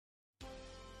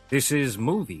This is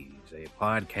Movies, a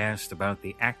podcast about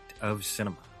the act of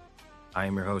cinema. I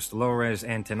am your host, Lores,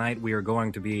 and tonight we are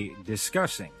going to be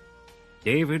discussing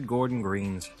David Gordon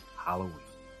Green's Halloween.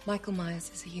 Michael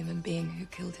Myers is a human being who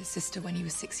killed his sister when he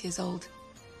was 6 years old.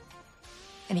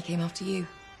 And he came after you.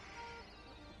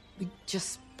 We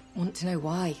just want to know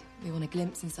why. We want a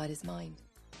glimpse inside his mind.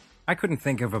 I couldn't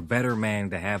think of a better man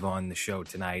to have on the show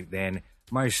tonight than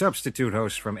my substitute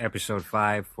host from episode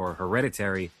 5 for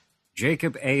Hereditary,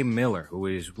 Jacob A. Miller, who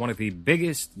is one of the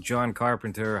biggest John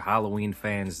Carpenter Halloween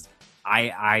fans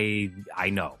I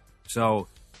know. So,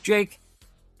 Jake,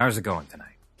 how's it going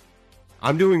tonight?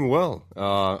 I'm doing well.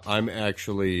 I'm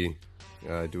actually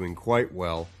doing quite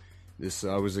well.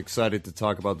 I was excited to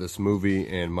talk about this movie,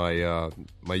 and my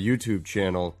YouTube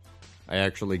channel, I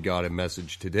actually got a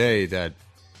message today that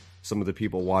some of the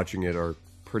people watching it are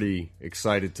pretty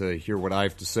excited to hear what I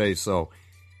have to say, so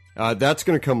that's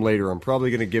going to come later. I'm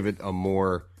probably going to give it a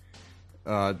more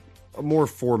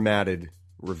formatted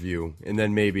review, and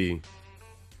then maybe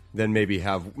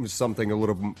have something a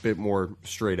little bit more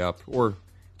straight up, or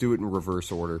do it in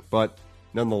reverse order. But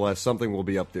nonetheless, something will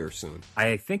be up there soon.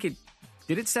 I think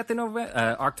did it set the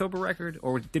October record,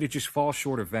 or did it just fall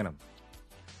short of Venom?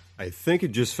 I think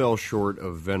it just fell short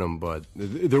of Venom, but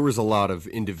there was a lot of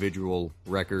individual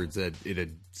records that it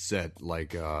had set,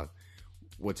 like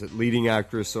leading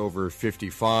actress over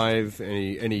 55,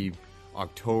 any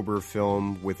October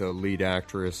film with a lead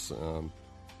actress,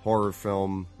 horror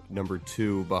film number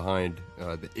 2 behind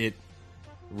the It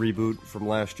reboot from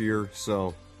last year,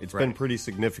 so it's been pretty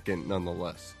significant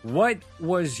nonetheless. What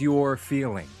was your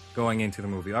feeling going into the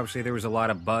movie? Obviously, there was a lot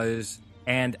of buzz,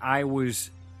 and I was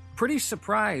pretty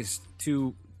surprised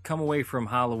to come away from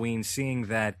Halloween seeing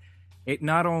that it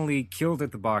not only killed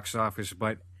at the box office,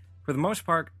 but for the most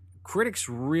part, critics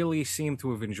really seem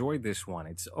to have enjoyed this one.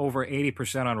 It's over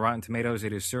 80% on Rotten Tomatoes.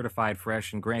 It is certified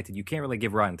fresh, and granted, you can't really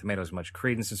give Rotten Tomatoes much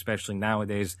credence, especially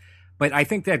nowadays, but I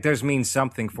think that does mean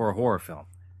something for a horror film.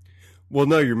 Well,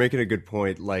 no, you're making a good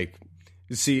point. Like,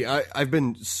 see, I've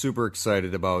been super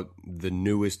excited about the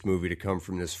newest movie to come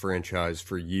from this franchise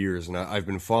for years, and I've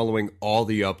been following all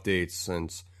the updates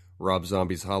since Rob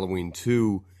Zombie's Halloween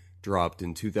 2 dropped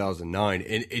in 2009,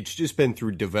 and it's just been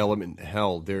through development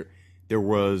hell. There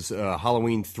was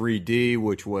Halloween 3D,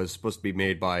 which was supposed to be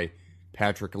made by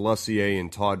Patrick Lussier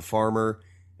and Todd Farmer.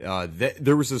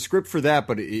 There was a script for that,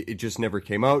 but it just never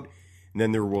came out. And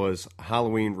then there was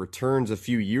Halloween Returns a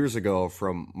few years ago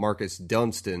from Marcus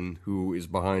Dunstan, who is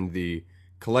behind the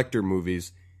Collector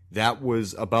movies. That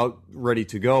was about ready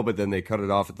to go, but then they cut it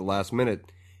off at the last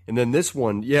minute. And then this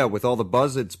one, yeah, with all the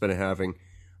buzz it's been having,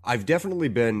 I've definitely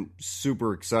been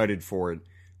super excited for it.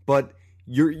 But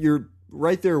you're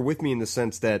right there with me in the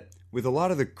sense that with a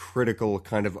lot of the critical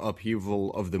kind of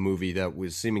upheaval of the movie that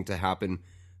was seeming to happen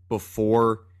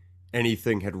before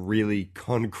anything had really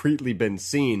concretely been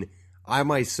seen, I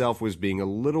myself was being a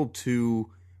little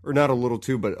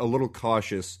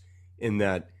cautious in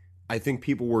that I think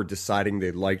people were deciding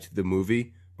they liked the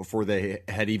movie before they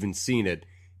had even seen it.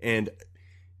 And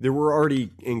there were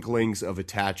already inklings of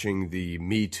attaching the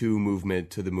Me Too movement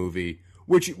to the movie,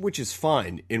 which is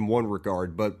fine in one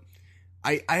regard, but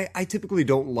I typically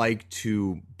don't like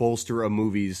to bolster a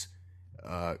movie's,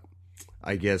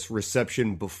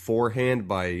 reception beforehand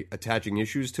by attaching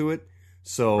issues to it.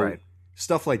 So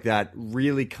stuff like that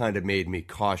really kind of made me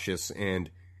cautious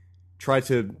and tried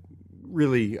to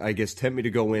really, tempt me to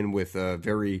go in with a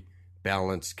very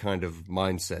balanced kind of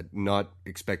mindset, not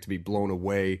expect to be blown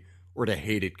away or to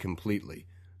hate it completely.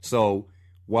 So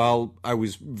while I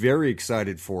was very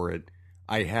excited for it,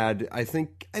 I had, I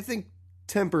think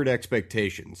tempered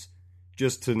expectations,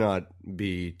 just to not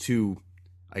be too,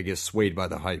 swayed by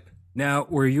the hype. Now,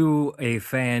 were you a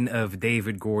fan of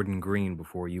David Gordon Green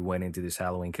before you went into this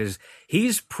Halloween? Because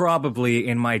he's probably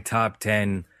in my top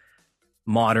 10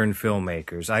 modern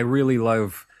filmmakers. I really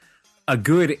love a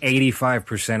good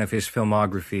 85% of his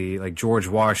filmography, like George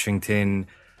Washington.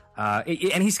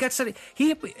 And he's got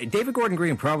David Gordon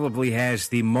Green probably has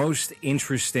the most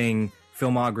interesting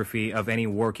filmography of any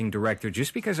working director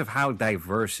just because of how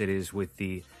diverse it is with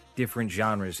the different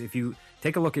genres. If you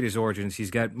take a look at his origins,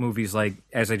 he's got movies like,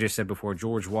 as I just said before,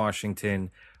 George Washington,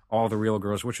 All the Real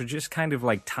Girls, which are just kind of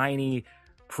like tiny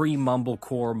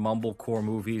mumblecore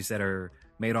movies that are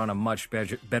made on a much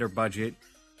better budget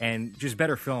and just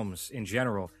better films in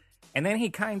general. And then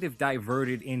he kind of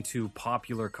diverted into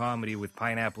popular comedy with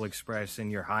Pineapple Express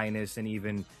and Your Highness, and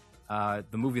even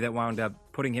the movie that wound up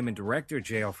putting him in director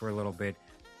jail for a little bit,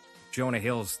 Jonah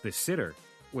Hill's The Sitter,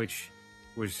 which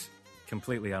was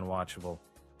completely unwatchable.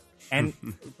 And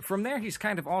from there, he's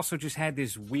kind of also just had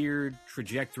this weird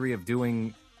trajectory of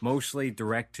doing mostly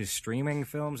direct to streaming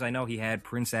films. I know he had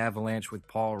Prince Avalanche with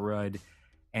Paul Rudd,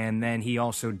 and then he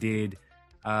also did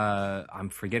I'm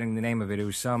forgetting the name of it. It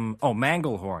was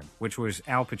Manglehorn, which was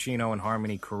Al Pacino and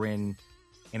Harmony Korine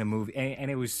in a movie, and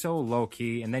it was so low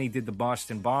key. And then he did the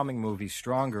Boston bombing movie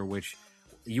Stronger, which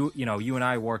you and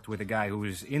I worked with a guy who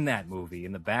was in that movie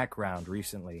in the background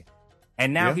recently,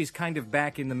 and now he's kind of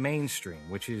back in the mainstream,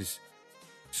 which is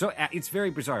so it's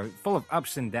very bizarre, full of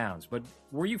ups and downs. But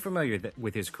were you familiar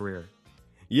with his career?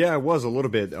 Yeah, I was a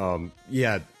little bit.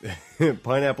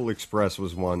 Pineapple Express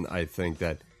was one I think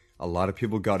that a lot of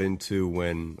people got into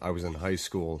when I was in high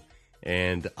school,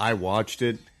 and I watched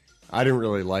it. I didn't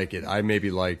really like it. I maybe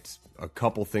liked a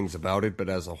couple things about it, but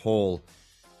as a whole,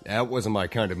 that wasn't my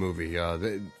kind of movie. I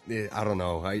don't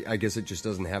know. I guess it just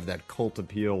doesn't have that cult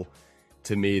appeal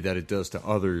to me that it does to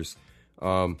others.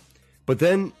 But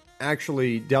then,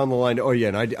 actually, down the line,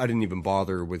 and I didn't even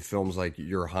bother with films like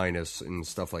Your Highness and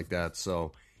stuff like that.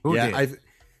 So,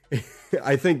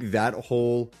 I think that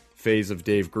whole phase of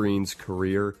Dave Green's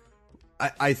career,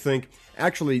 I think,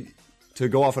 actually, to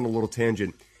go off on a little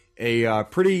tangent, a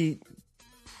pretty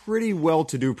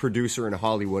well-to-do producer in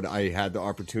Hollywood I had the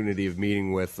opportunity of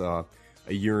meeting with a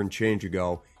year and change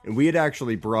ago, and we had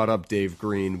actually brought up Dave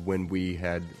Green when we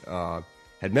had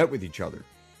met with each other,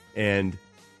 and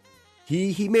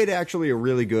he made actually a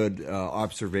really good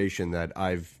observation that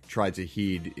I've tried to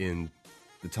heed in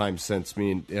the time since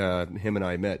him and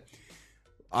I met.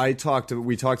 We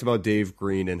talked about Dave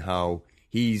Green and how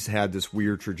he's had this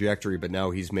weird trajectory, but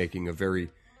now he's making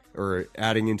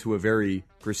adding into a very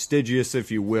prestigious,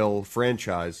 if you will,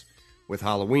 franchise with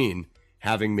Halloween,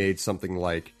 having made something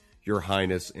like Your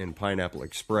Highness and Pineapple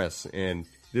Express. And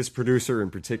this producer in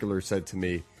particular said to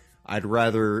me, I'd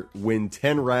rather win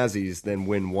 10 Razzies than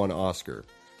win one Oscar.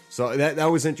 So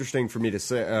that was interesting for me to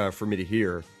say, for me to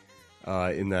hear,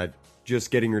 in that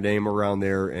just getting your name around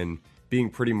there and being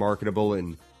pretty marketable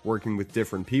and working with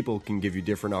different people can give you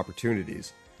different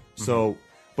opportunities. Mm-hmm. So,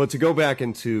 but to go back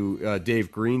into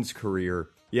Dave Green's career,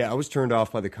 I was turned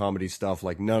off by the comedy stuff.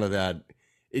 Like, none of that.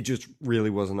 It just really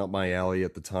wasn't up my alley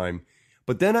at the time.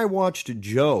 But then I watched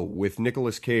Joe with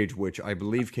Nicolas Cage, which I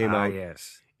believe came out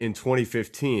in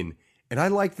 2015. And I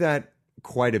liked that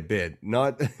quite a bit.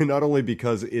 Not only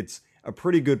because it's a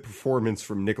pretty good performance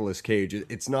from Nicolas Cage.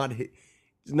 It's not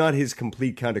his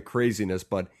complete kind of craziness,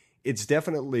 but it's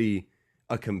definitely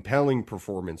a compelling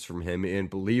performance from him and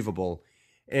believable.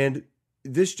 And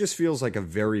this just feels like a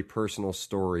very personal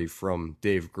story from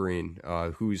Dave Green,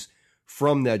 who's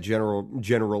from that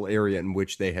general area in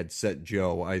which they had set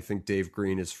Joe. I think Dave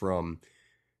Green is from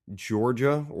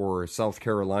Georgia or South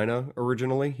Carolina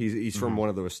originally. He's from one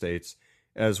of those states,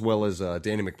 as well as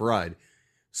Danny McBride.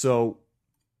 So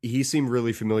he seemed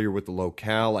really familiar with the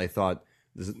locale. I thought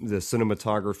the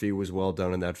cinematography was well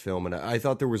done in that film, and I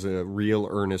thought there was a real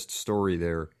earnest story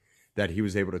there that he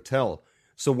was able to tell.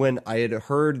 So when I had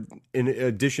heard, in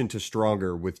addition to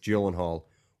Stronger with Gyllenhaal,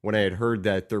 when I had heard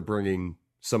that they're bringing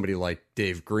somebody like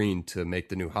Dave Green to make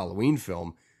the new Halloween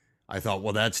film, I thought,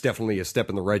 well, that's definitely a step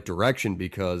in the right direction,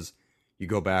 because you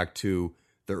go back to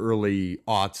the early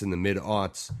aughts and the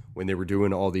mid-aughts when they were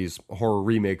doing all these horror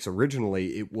remakes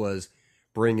originally, it was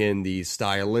bring in these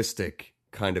stylistic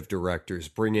kind of directors,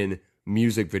 bring in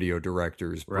music video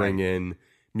directors, bring in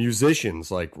musicians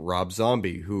like Rob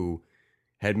Zombie, who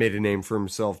had made a name for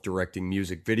himself directing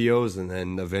music videos, and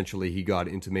then eventually he got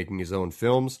into making his own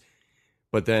films.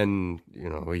 But then,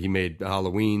 he made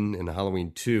Halloween and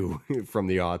Halloween 2 from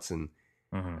the aughts, and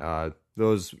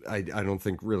those I don't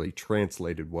think really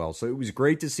translated well. So it was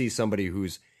great to see somebody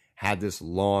who's had this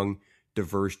long,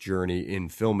 diverse journey in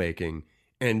filmmaking,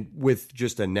 and with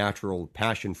just a natural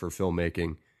passion for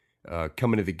filmmaking,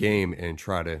 come into the game and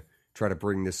try to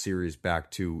bring this series back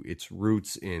to its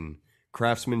roots in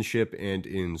craftsmanship and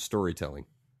in storytelling.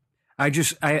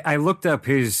 I looked up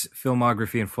his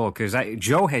filmography in full, because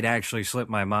Joe had actually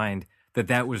slipped my mind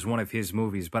that was one of his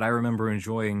movies, but I remember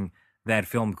enjoying that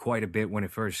film quite a bit when it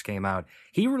first came out.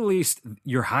 He released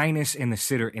Your Highness and The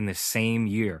Sitter in the same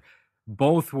year.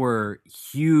 Both were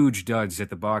huge duds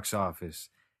at the box office.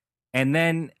 And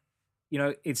then,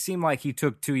 it seemed like he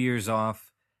took 2 years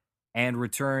off and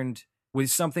returned with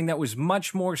something that was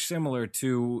much more similar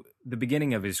to the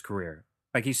beginning of his career.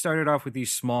 Like, he started off with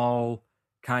these small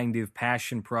kind of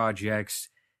passion projects,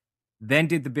 then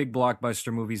did the big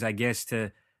blockbuster movies, I guess,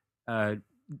 to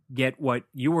get what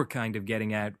you were kind of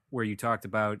getting at, where you talked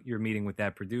about your meeting with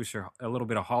that producer, a little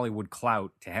bit of Hollywood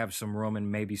clout, to have some room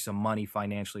and maybe some money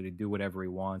financially to do whatever he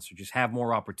wants, or just have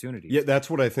more opportunities. Yeah, that's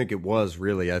what I think it was,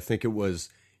 really. I think it was,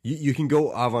 you can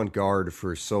go avant-garde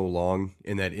for so long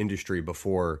in that industry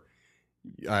before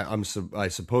I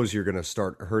suppose you're going to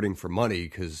start hurting for money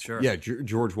because, Sure. yeah,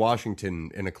 George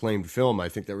Washington, an acclaimed film, I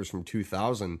think that was from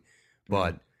 2000,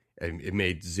 but it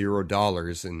made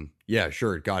 $0. And yeah,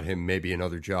 sure, it got him maybe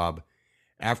another job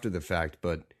after the fact.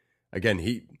 But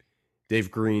again, Dave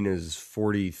Green is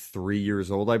 43 years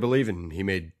old, I believe, and he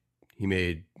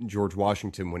made George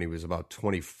Washington when he was about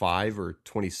 25 or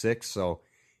 26. So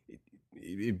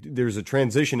there's a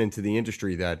transition into the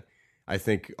industry that I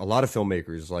think a lot of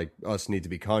filmmakers like us need to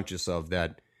be conscious of,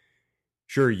 that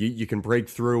sure, you can break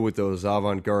through with those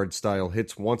avant-garde style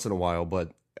hits once in a while,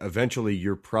 but eventually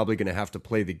you're probably going to have to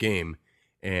play the game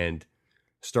and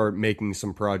start making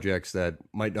some projects that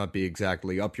might not be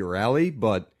exactly up your alley,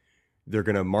 but they're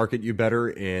going to market you better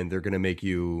and they're going to make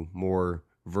you more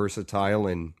versatile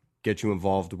and get you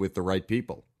involved with the right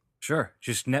people. Sure.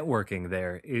 Just networking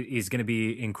there is going to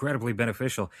be incredibly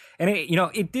beneficial. And,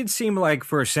 it did seem like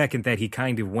for a second that he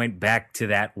kind of went back to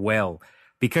that well,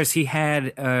 because he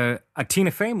had a Tina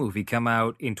Fey movie come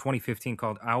out in 2015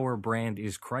 called Our Brand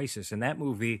is Crisis. And that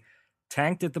movie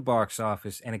tanked at the box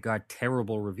office and it got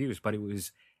terrible reviews, but it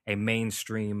was a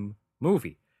mainstream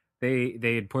movie. They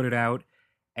had put it out.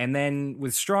 And then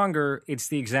with Stronger, it's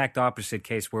the exact opposite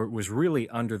case, where it was really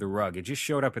under the rug. It just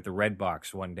showed up at the Red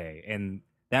Box one day, and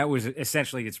that was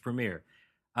essentially its premiere.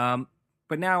 But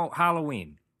now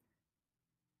Halloween.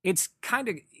 It's kind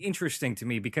of interesting to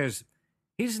me because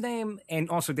his name and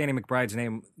also Danny McBride's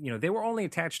name, they were only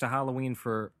attached to Halloween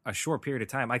for a short period of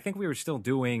time. I think we were still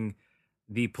doing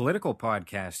the political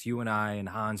podcast, you and I and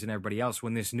Hans and everybody else,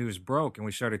 when this news broke, and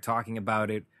we started talking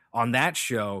about it on that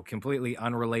show, completely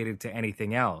unrelated to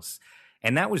anything else.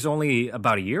 And that was only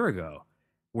about a year ago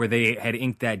where they had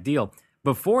inked that deal.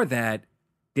 Before that,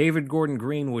 David Gordon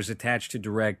Green was attached to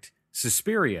direct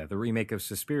Suspiria, the remake of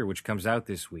Suspiria, which comes out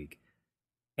this week.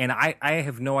 And I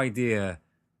have no idea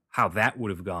how that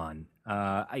would have gone.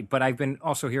 But I've been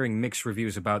also hearing mixed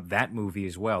reviews about that movie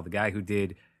as well. The guy who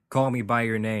did Call Me By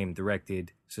Your Name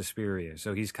directed Suspiria.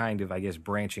 So he's kind of, I guess,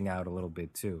 branching out a little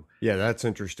bit too. Yeah, that's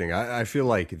interesting. I feel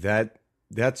like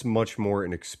that's much more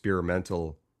an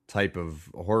experimental type of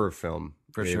horror film.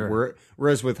 For sure.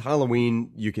 Whereas with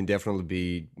Halloween, you can definitely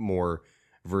be more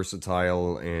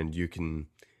versatile and you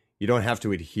don't have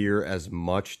to adhere as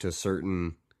much to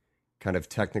certain kind of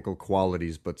technical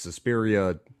qualities, but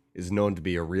Suspiria is known to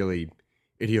be a really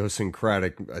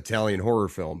idiosyncratic Italian horror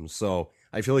film. So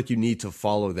I feel like you need to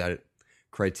follow that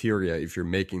criteria if you're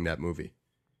making that movie.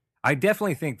 I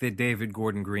definitely think that David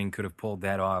Gordon Green could have pulled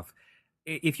that off.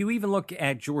 If you even look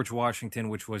at George Washington,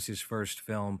 which was his first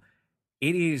film,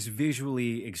 it is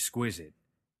visually exquisite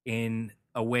in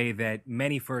a way that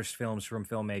many first films from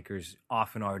filmmakers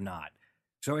often are not.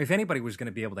 So if anybody was going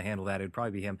to be able to handle that, it'd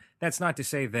probably be him. That's not to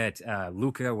say that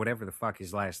Luca, whatever the fuck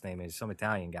his last name is, some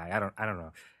Italian guy, I don't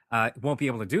know, won't be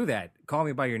able to do that. Call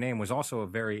Me By Your Name was also a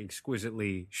very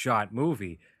exquisitely shot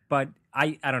movie. But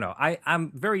I don't know.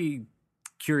 I'm very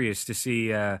curious to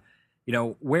see,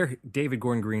 where David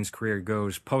Gordon Green's career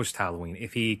goes post-Halloween.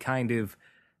 If he kind of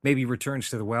maybe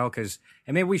returns to the well, and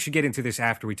maybe we should get into this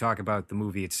after we talk about the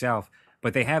movie itself,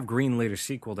 but they have greenlit a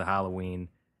sequel to Halloween.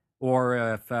 Or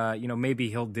if,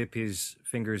 maybe he'll dip his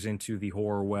fingers into the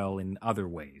horror well in other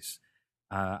ways.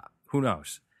 Who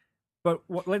knows? But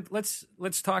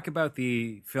let's talk about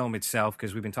the film itself,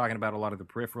 because we've been talking about a lot of the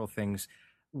peripheral things.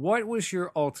 What was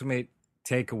your ultimate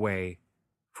takeaway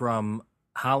from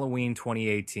Halloween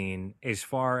 2018 as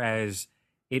far as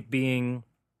it being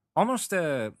almost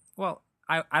I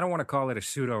don't want to call it a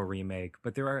pseudo remake,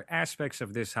 but there are aspects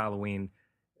of this Halloween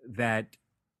that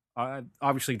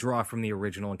obviously draw from the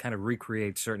original and kind of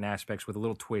recreate certain aspects with a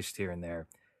little twist here and there.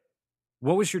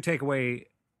 What was your takeaway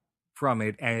from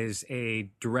it as a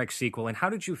direct sequel, and how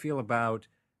did you feel about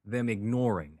them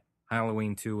ignoring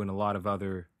Halloween 2 and a lot of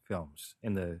other films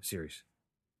in the series?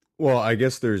 Well, I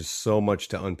guess there's so much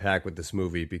to unpack with this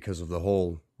movie because of the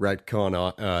whole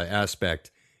retcon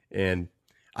aspect. And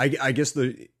I guess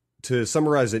to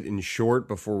summarize it in short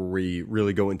before we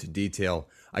really go into detail,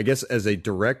 I guess as a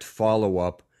direct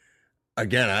follow-up,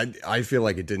 again, I feel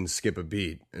like it didn't skip a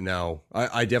beat. Now,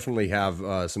 I definitely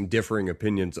have some differing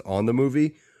opinions on the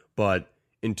movie, but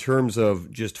in terms of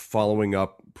just following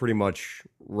up pretty much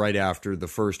right after the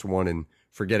first one and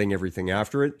forgetting everything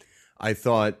after it, I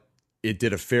thought it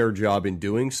did a fair job in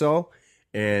doing so.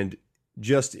 And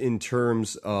just in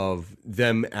terms of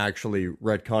them actually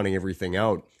retconning everything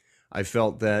out, I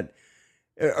felt that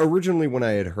originally when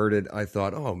I had heard it, I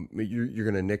thought, oh, you're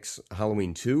going to nix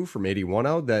Halloween 2 from 81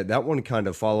 out? That one kind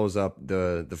of follows up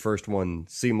the first one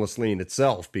seamlessly in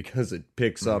itself because it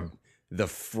picks up the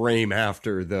frame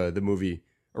after the movie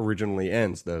originally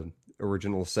ends, the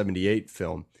original 78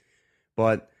 film.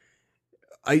 But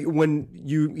when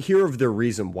you hear of the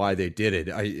reason why they did it,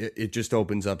 it just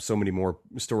opens up so many more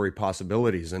story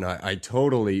possibilities. And I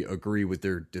totally agree with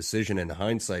their decision in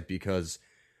hindsight, because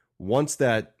once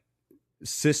that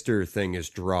sister thing is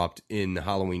dropped in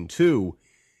Halloween 2,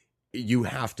 you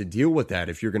have to deal with that.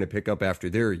 If you're going to pick up after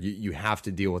there, you have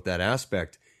to deal with that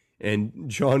aspect. And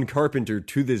John Carpenter,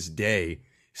 to this day,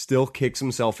 still kicks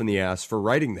himself in the ass for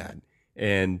writing that.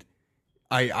 And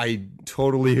I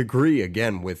totally agree,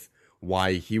 again, with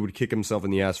why he would kick himself in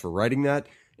the ass for writing that,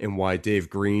 and why Dave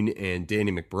Green and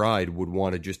Danny McBride would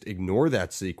want to just ignore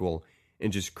that sequel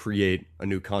and just create a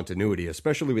new continuity,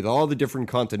 especially with all the different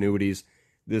continuities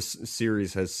this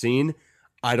series has seen.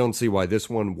 I don't see why this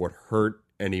one would hurt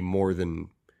any more than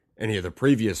any of the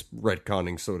previous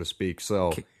retconning, so to speak.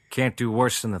 So can't do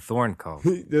worse than the Thorn Cult.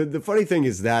 The funny thing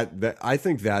is that I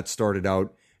think that started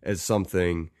out as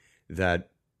something that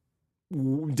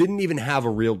didn't even have a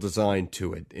real design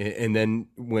to it. And then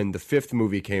when the 5th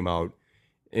movie came out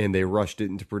and they rushed it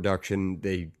into production,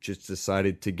 they just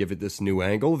decided to give it this new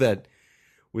angle that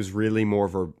was really more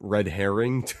of a red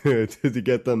herring to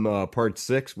get them part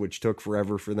 6, which took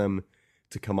forever for them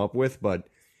to come up with. But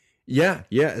yeah,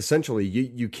 essentially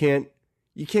you can't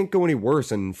go any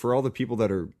worse. And for all the people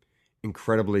that are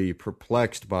incredibly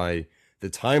perplexed by the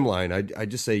timeline, I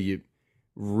just say you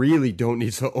really don't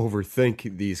need to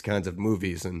overthink these kinds of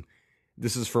movies. And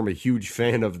this is from a huge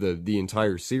fan of the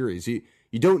entire series. You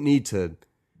don't need to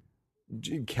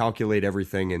calculate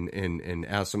everything and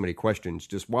ask so many questions.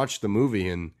 Just watch the movie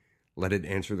and let it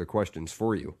answer the questions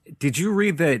for you. Did you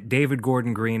read that David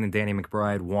Gordon Green and Danny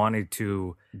McBride wanted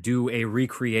to do a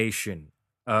recreation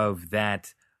of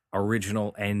that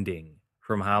original ending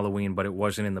from Halloween, but it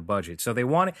wasn't in the budget? So they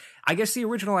wanted, I guess the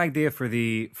original idea for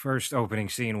the first opening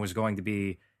scene was going to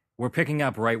be, we're picking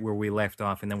up right where we left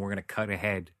off, and then we're going to cut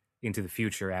ahead into the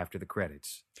future after the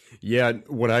credits. Yeah,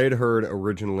 what I had heard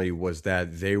originally was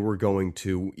that they were going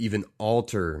to even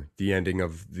alter the ending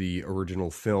of the original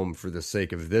film for the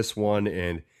sake of this one,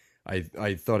 and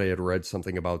I thought I had read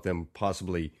something about them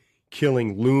possibly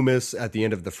killing Loomis at the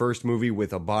end of the first movie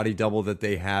with a body double that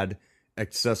they had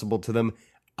accessible to them.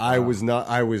 I was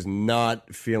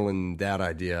not feeling that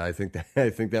idea. I think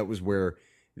that was where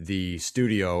the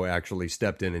studio actually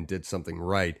stepped in and did something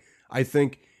right. I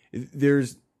think there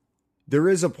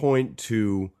is a point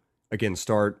to, again,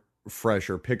 start fresh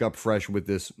or pick up fresh with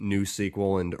this new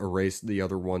sequel and erase the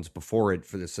other ones before it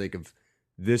for the sake of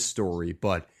this story.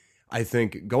 But I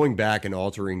think going back and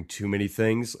altering too many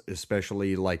things,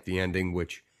 especially like the ending,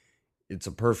 which it's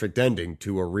a perfect ending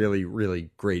to a really, really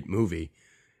great movie,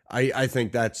 I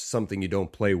think that's something you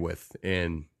don't play with.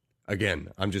 And again,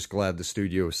 I'm just glad the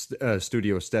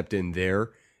studio stepped in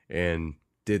there and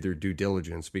did their due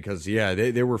diligence, because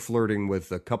they were flirting with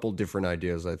a couple different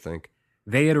ideas. I think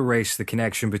they had erased the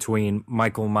connection between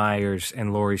Michael Myers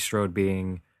and Laurie Strode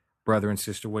being brother and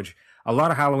sister, which a lot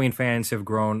of Halloween fans have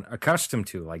grown accustomed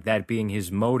to, like that being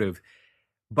his motive.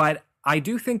 But I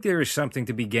do think there is something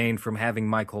to be gained from having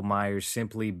Michael Myers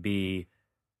simply be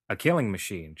a killing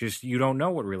machine. Just, you don't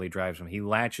know what really drives him. He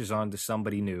latches on to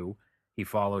somebody new, he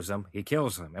follows them, he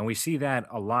kills them. And we see that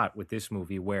a lot with this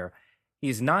movie, where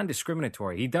he's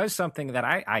non-discriminatory. He does something that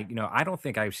I don't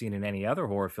think I've seen in any other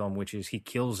horror film, which is he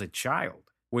kills a child,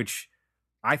 which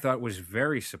I thought was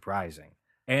very surprising.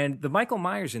 And the Michael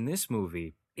Myers in this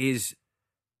movie is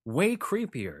way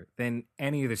creepier than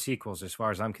any of the sequels as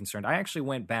far as I'm concerned. I actually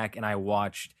went back and I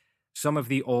watched some of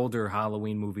the older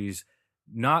Halloween movies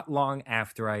not long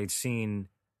after I had seen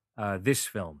this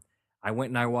film. I went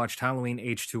and I watched Halloween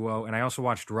H2O, and I also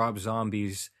watched Rob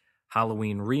Zombie's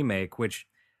Halloween remake, which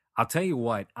I'll tell you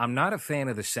what, I'm not a fan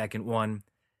of the second one,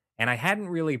 and I hadn't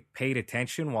really paid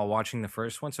attention while watching the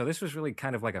first one, so this was really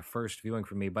kind of like a first viewing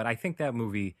for me. But I think that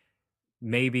movie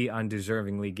maybe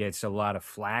undeservingly gets a lot of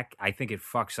flack. I think it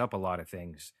fucks up a lot of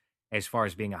things as far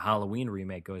as being a Halloween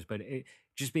remake goes, but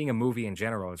just being a movie in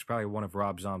general, it's probably one of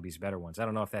Rob Zombie's better ones. I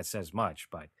don't know if that says much,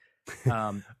 but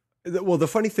well, the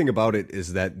funny thing about it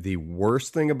is that the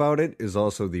worst thing about it is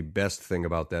also the best thing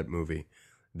about that movie.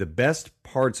 The best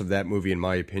parts of that movie, in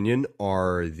my opinion,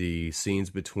 are the scenes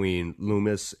between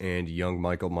Loomis and young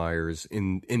Michael Myers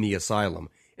in the asylum.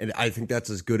 And I think that's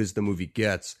as good as the movie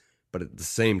gets. But at the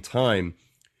same time,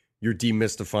 you're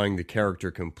demystifying the character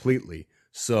completely.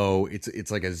 So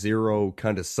it's like a zero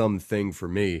kind of sum thing for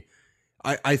me.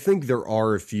 I think there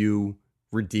are a few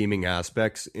redeeming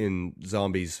aspects in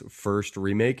Zombie's first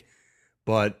remake,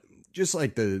 but just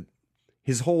like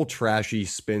his whole trashy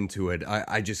spin to it,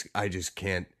 I just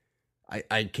can't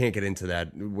I can't get into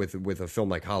that with a film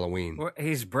like Halloween. Well,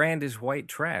 his brand is white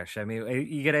trash. I mean,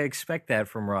 you got to expect that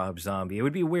from Rob Zombie. It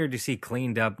would be weird to see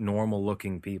cleaned up, normal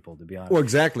looking people, to be honest. Well,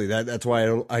 exactly. That's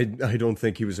why I don't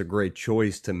think he was a great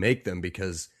choice to make them,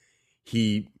 because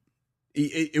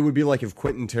it would be like if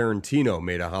Quentin Tarantino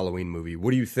made a Halloween movie.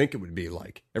 What do you think it would be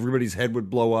like? Everybody's head would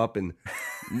blow up, and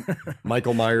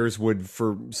Michael Myers would,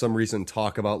 for some reason,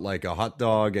 talk about like a hot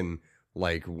dog and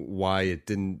like why it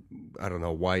didn't, I don't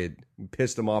know, why it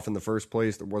pissed him off in the first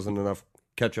place. There wasn't enough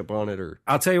ketchup on it. Or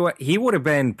I'll tell you what, he would have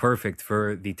been perfect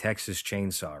for the Texas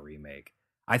Chainsaw remake.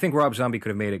 I think Rob Zombie could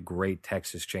have made a great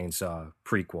Texas Chainsaw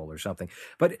prequel or something.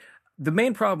 But the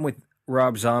main problem with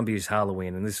Rob Zombie's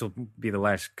Halloween, and this will be the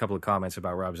last couple of comments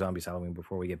about Rob Zombie's Halloween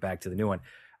before we get back to the new one.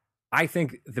 I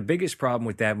think the biggest problem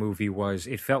with that movie was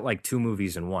it felt like two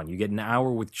movies in one. You get an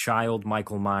hour with child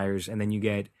Michael Myers, and then you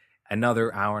get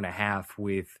another hour and a half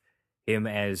with him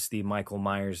as the Michael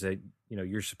Myers that, you know,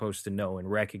 you're supposed to know and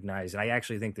recognize. And I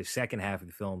actually think the second half of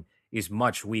the film is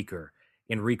much weaker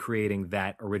in recreating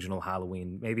that original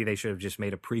Halloween. Maybe they should have just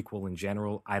made a prequel in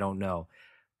general. I don't know.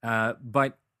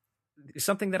 But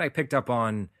something that I picked up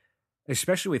on,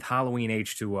 especially with Halloween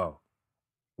H2O,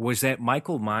 was that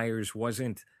Michael Myers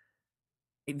wasn't,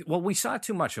 well, we saw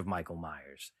too much of Michael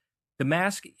Myers. The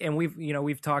Mask, and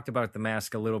we've talked about The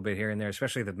Mask a little bit here and there,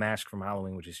 especially The Mask from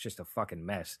Halloween, which is just a fucking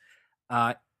mess.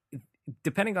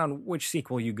 Depending on which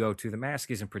sequel you go to, The Mask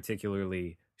isn't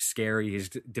particularly scary. His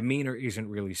demeanor isn't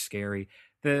really scary.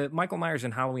 The Michael Myers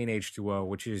in Halloween H2O,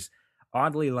 which is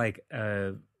oddly like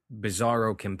a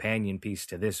bizarro companion piece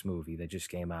to this movie that just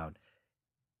came out,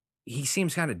 he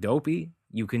seems kind of dopey.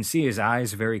 You can see his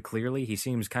eyes very clearly. He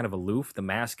seems kind of aloof. The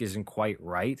mask isn't quite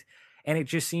right. And it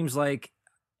just seems like,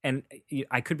 and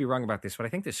I could be wrong about this, but I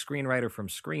think the screenwriter from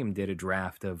Scream did a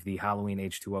draft of the Halloween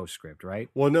H2O script, right?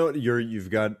 Well, no,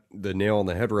 you've got the nail on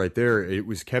the head right there. It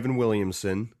was Kevin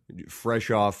Williamson,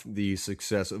 fresh off the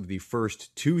success of the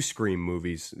first two Scream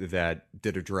movies, that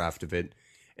did a draft of it.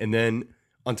 And then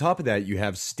on top of that, you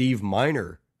have Steve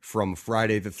Miner from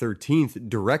Friday the 13th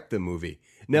direct the movie.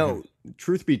 Now,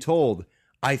 truth be told,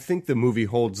 I think the movie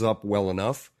holds up well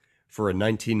enough for a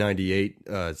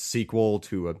 1998 sequel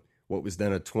to what was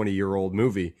then a 20-year-old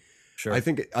movie. Sure. I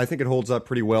think it holds up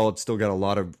pretty well. It's still got a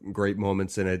lot of great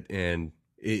moments in it, and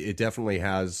it definitely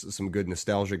has some good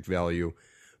nostalgic value.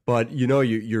 But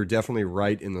you're definitely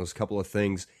right in those couple of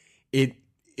things. It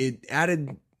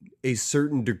added a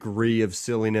certain degree of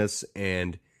silliness,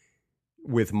 and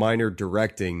with Miner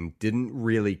directing, didn't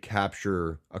really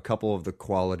capture a couple of the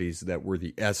qualities that were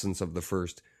the essence of the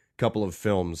first couple of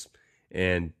films.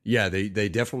 And yeah, they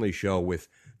definitely show with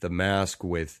The Mask,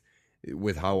 with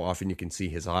how often you can see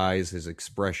his eyes, his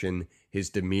expression, his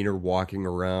demeanor walking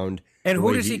around. And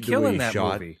who does he kill in that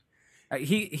movie?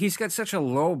 He's got such a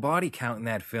low body count in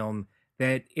that film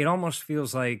that it almost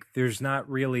feels like it's not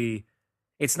really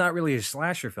a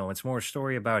slasher film. It's more a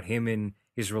story about him and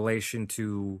his relation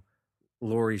to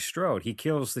Laurie Strode. He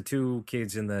kills the two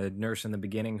kids and the nurse in the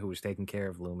beginning who was taking care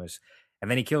of Loomis.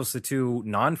 And then he kills the two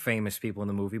non-famous people in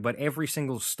the movie, but every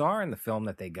single star in the film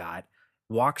that they got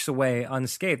walks away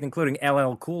unscathed, including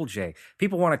LL Cool J.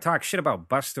 People want to talk shit about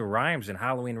Busta Rhymes and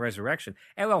Halloween Resurrection.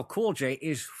 LL Cool J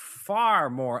is far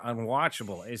more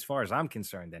unwatchable, as far as I'm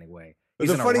concerned, anyway.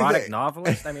 He's an erotic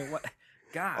novelist. I mean, what?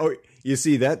 God. Oh, you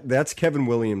see, that's Kevin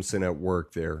Williamson at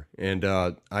work there. And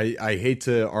I hate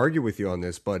to argue with you on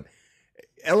this, but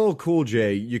LL Cool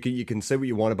J, you can say what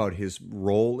you want about his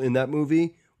role in that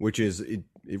movie, which is it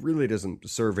really doesn't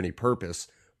serve any purpose,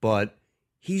 but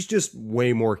he's just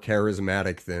way more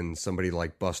charismatic than somebody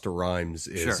like Busta Rhymes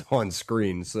is on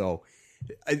screen. So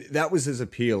that was his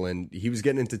appeal, and he was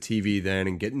getting into TV then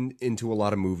and getting into a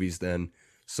lot of movies then.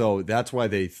 So that's why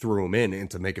they threw him in, and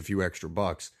to make a few extra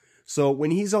bucks. So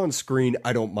when he's on screen,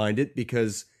 I don't mind it,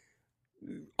 because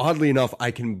oddly enough,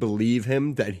 I can believe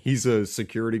him that he's a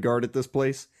security guard at this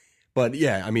place. But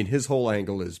yeah, I mean, his whole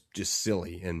angle is just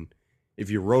silly. And if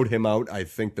you wrote him out, I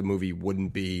think the movie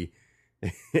wouldn't be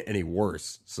any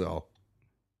worse. So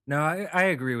no, I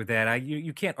agree with that.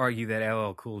 You can't argue that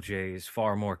LL Cool J is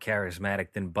far more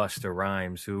charismatic than Busta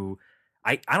Rhymes, who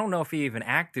I don't know if he even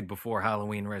acted before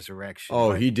Halloween Resurrection.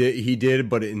 Oh, he did,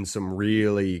 but in some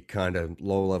really kind of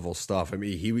low level stuff. I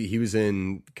mean, he was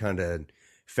in kind of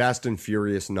Fast and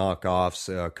Furious knockoffs,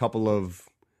 a couple of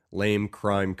lame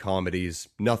crime comedies,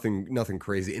 nothing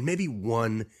crazy, and maybe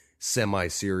one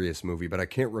semi-serious movie, but I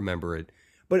can't remember it.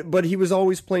 But he was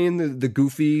always playing the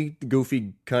goofy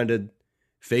kind of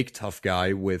fake tough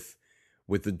guy with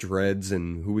the dreads,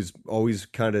 and who was always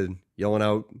kind of yelling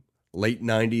out late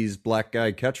 90s black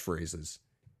guy catchphrases.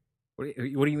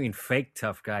 What do you mean fake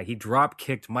tough guy? He drop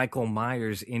kicked Michael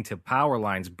Myers into power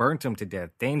lines, burnt him to death.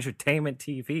 Dangertainment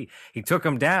TV. He took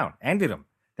him down, ended him.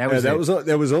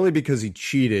 That was only because he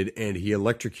cheated and he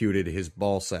electrocuted his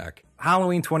ball sack.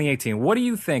 Halloween 2018. What do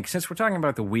you think? Since we're talking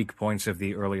about the weak points of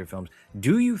the earlier films,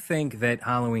 do you think that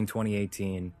Halloween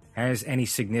 2018 has any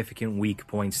significant weak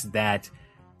points that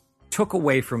took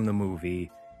away from the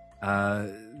movie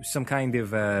some kind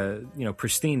of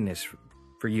pristineness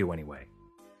for you anyway?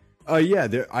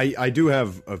 I do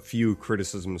have a few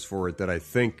criticisms for it that I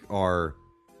think are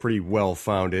pretty well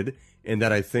founded and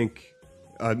that I think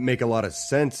make a lot of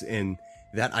sense and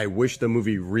that I wish the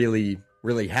movie really,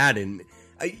 really had. And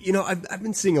I've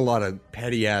been seeing a lot of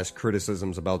petty ass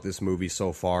criticisms about this movie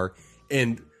so far,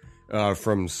 and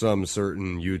from some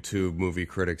certain YouTube movie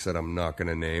critics that I'm not going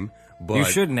to name. But you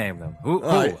should name them. Who?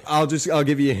 I'll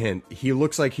give you a hint. He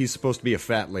looks like he's supposed to be a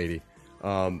fat lady.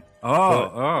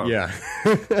 Yeah.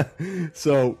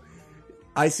 So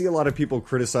I see a lot of people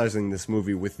criticizing this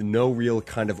movie with no real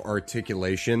kind of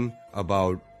articulation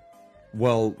about,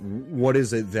 well, what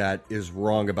is it that is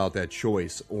wrong about that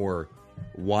choice, or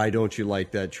why don't you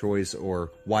like that choice,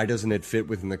 or why doesn't it fit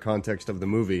within the context of the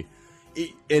movie?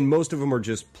 And most of them are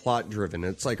just plot driven.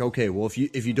 It's like, okay, well,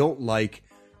 if you don't like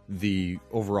the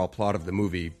overall plot of the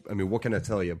movie, I mean, what can I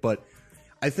tell you? But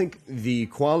I think the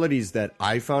qualities that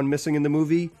I found missing in the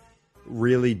movie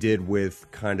really did with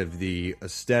kind of the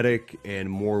aesthetic and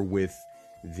more with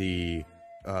the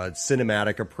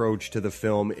cinematic approach to the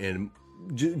film and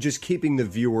just keeping the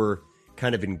viewer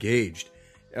kind of engaged.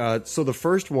 So the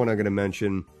first one I'm going to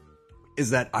mention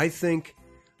is that I think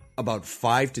about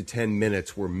 5 to 10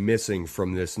 minutes were missing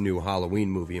from this new Halloween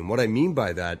movie. And what I mean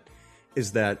by that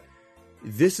is that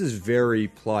this is very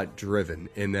plot driven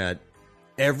in that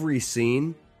every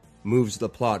scene moves the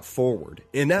plot forward.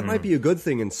 And that might be a good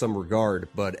thing in some regard,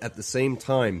 but at the same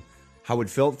time, how it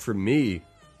felt for me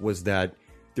was that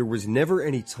there was never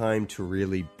any time to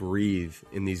really breathe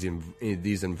in these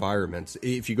environments.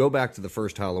 If you go back to the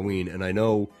first Halloween, and I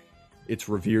know it's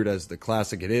revered as the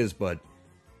classic it is, but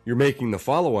you're making the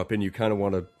follow-up and you kind of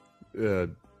want to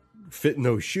fit in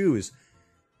those shoes.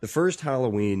 The first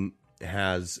Halloween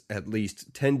has at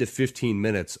least 10 to 15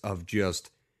 minutes of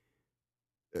just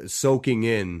soaking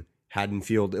in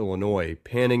Haddonfield, Illinois,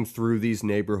 panning through these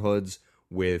neighborhoods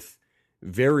with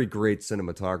very great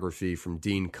cinematography from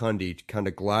Dean Cundy, kind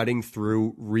of gliding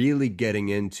through, really getting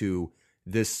into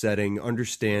this setting,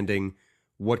 understanding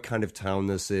what kind of town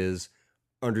this is,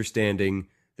 understanding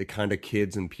the kind of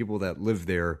kids and people that live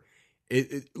there.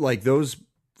 Like those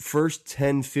first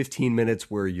 10, 15 minutes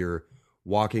where you're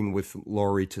walking with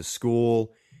Laurie to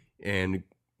school and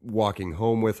walking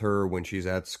home with her when she's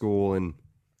at school and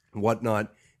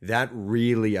whatnot, that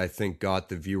really, I think, got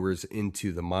the viewers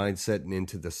into the mindset and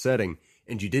into the setting.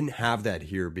 And you didn't have that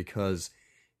here because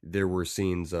there were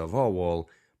scenes of, oh, well,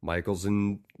 Michael's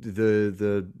in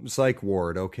the psych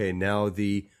ward. Okay, now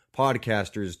the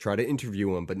podcasters try to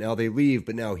interview him, but now they leave.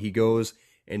 But now he goes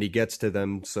and he gets to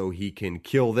them so he can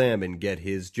kill them and get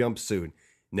his jumpsuit.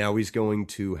 Now he's going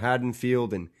to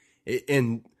Haddonfield.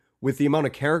 And with the amount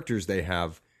of characters they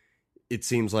have, it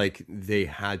seems like they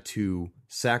had to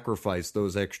sacrifice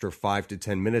those extra 5 to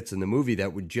 10 minutes in the movie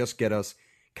that would just get us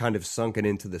kind of sunken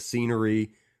into the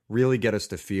scenery, really get us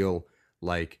to feel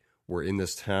like we're in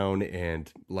this town and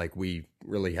like we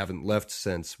really haven't left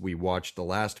since we watched the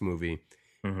last movie.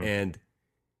 Mm-hmm. And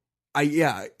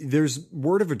there's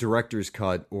word of a director's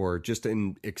cut or just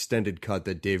an extended cut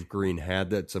that Dave Green had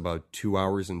that's about 2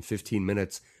 hours and 15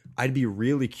 minutes. I'd be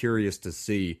really curious to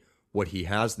see what he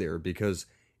has there, because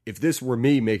if this were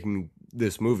me making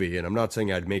this movie, and I'm not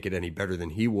saying I'd make it any better than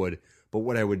he would, but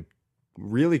what I would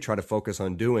really try to focus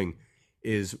on doing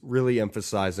is really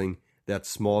emphasizing that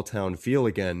small town feel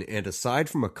again. And aside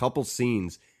from a couple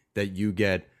scenes that you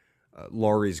get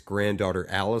Laurie's granddaughter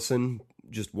Allison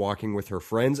just walking with her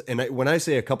friends, and when I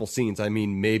say a couple scenes, I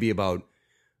mean maybe about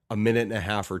a minute and a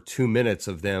half or 2 minutes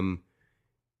of them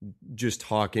just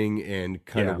talking and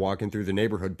kind of walking through the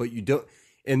neighborhood. But you don't,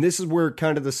 and this is where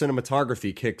kind of the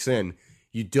cinematography kicks in.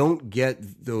 You don't get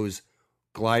those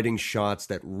gliding shots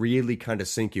that really kind of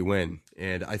sink you in.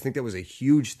 And I think that was a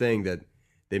huge thing that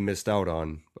they missed out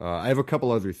on. I have a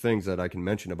couple other things that I can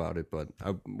mention about it, but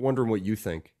I'm wondering what you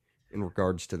think in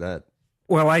regards to that.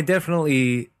 Well, I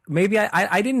definitely, maybe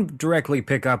I didn't directly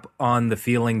pick up on the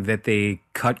feeling that they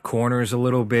cut corners a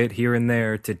little bit here and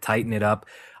there to tighten it up.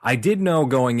 I did know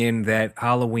going in that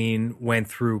Halloween went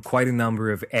through quite a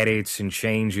number of edits and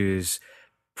changes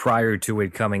prior to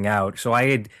it coming out. So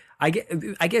I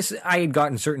guess I had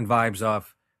gotten certain vibes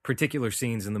off particular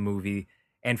scenes in the movie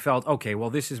and felt, okay, well,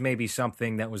 this is maybe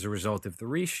something that was a result of the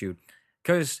reshoot.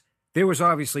 Because there was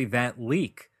obviously that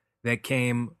leak that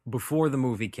came before the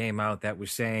movie came out that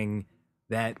was saying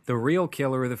that the real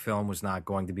killer of the film was not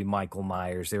going to be Michael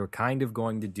Myers. They were kind of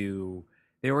going to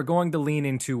lean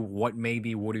into what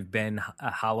maybe would have been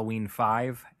a Halloween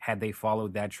 5 had they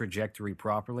followed that trajectory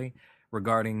properly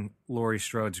regarding Laurie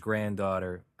Strode's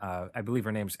granddaughter. I believe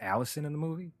her name's Allison in the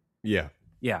movie. Yeah.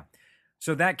 Yeah.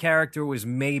 So that character was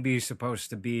maybe supposed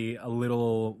to be a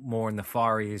little more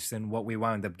nefarious than what we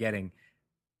wound up getting.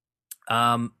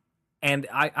 And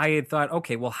I had thought,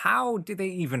 okay, well, how did they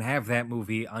even have that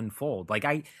movie unfold? Like,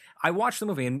 I watched the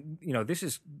movie, and, you know, this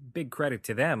is big credit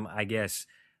to them, I guess.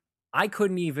 I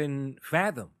couldn't even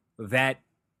fathom that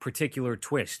particular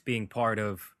twist being part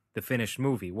of the finished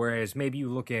movie. Whereas maybe you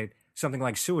look at something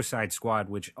like Suicide Squad,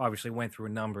 which obviously went through a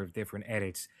number of different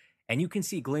edits, and you can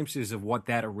see glimpses of what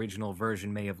that original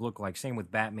version may have looked like. Same with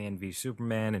Batman v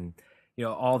Superman and, you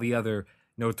know, all the other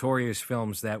notorious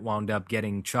films that wound up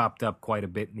getting chopped up quite a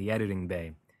bit in the editing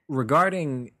bay.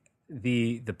 Regarding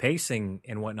the pacing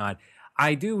and whatnot,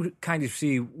 I do kind of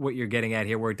see what you're getting at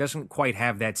here, where it doesn't quite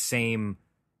have that same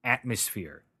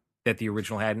atmosphere that the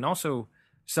original had, and also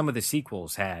some of the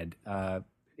sequels had.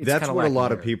 That's what a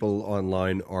lot of people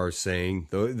online are saying,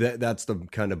 though. That's the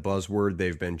kind of buzzword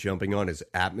they've been jumping on, is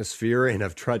atmosphere, and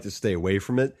I've tried to stay away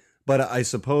from it. But I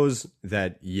suppose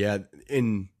that, yeah,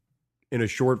 in a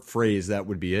short phrase, that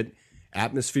would be it,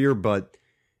 atmosphere. But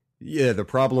yeah, the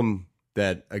problem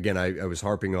that, again, I was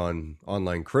harping on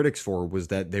online critics for was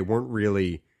that they weren't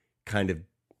really kind of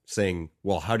saying,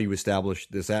 well, how do you establish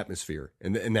this atmosphere?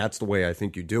 And that's the way I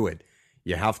think you do it.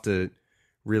 You have to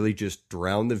really just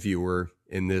drown the viewer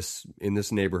in this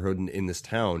neighborhood and in this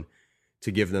town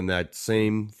to give them that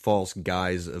same false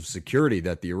guise of security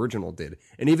that the original did.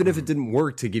 And even if it didn't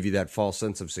work to give you that false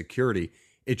sense of security,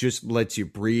 it just lets you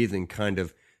breathe and kind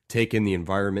of take in the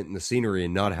environment and the scenery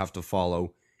and not have to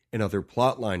follow another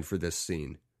plot line for this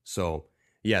scene. So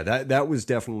yeah, that was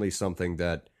definitely something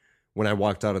that when I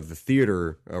walked out of the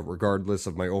theater, regardless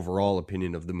of my overall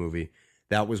opinion of the movie,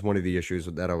 that was one of the issues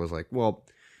that I was like, well,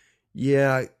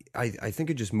 yeah, I think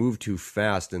it just moved too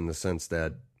fast in the sense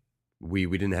that we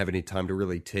didn't have any time to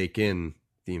really take in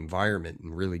the environment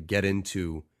and really get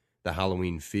into the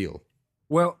Halloween feel.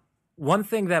 Well, one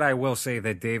thing that I will say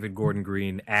that David Gordon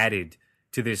Green added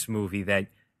to this movie that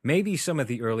maybe some of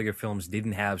the earlier films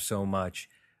didn't have so much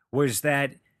was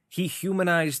that he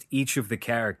humanized each of the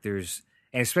characters,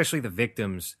 and especially the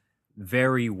victims,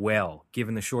 very well,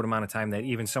 given the short amount of time that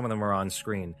even some of them are on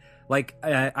screen. Like,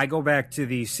 I go back to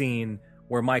the scene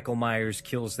where Michael Myers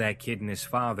kills that kid and his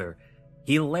father.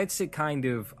 He lets it kind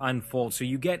of unfold, so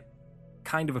you get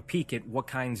kind of a peek at what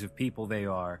kinds of people they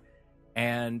are,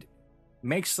 and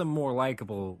makes them more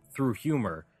likable through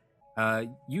humor,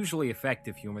 usually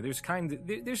effective humor.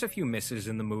 There's a few misses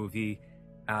in the movie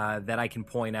that I can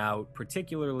point out,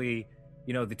 particularly,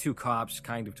 you know, the two cops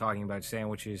kind of talking about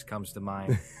sandwiches comes to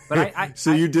mind. But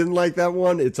So you didn't like that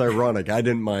one? It's ironic. I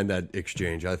didn't mind that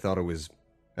exchange. I thought it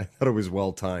was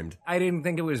well timed. I didn't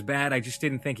think it was bad. I just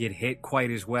didn't think it hit quite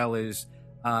as well as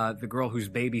the girl who's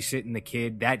babysitting the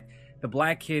kid. The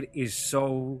black kid is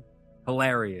so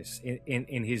hilarious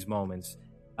in his moments.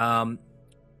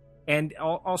 And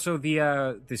also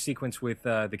the sequence with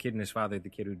the kid and his father, the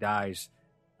kid who dies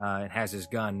and has his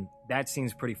gun, that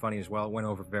scene's pretty funny as well. It went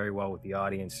over very well with the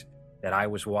audience that I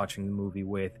was watching the movie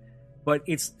with. But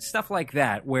it's stuff like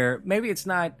that where maybe it's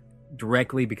not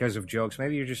directly because of jokes.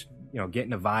 Maybe you're just, you know,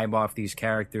 getting a vibe off these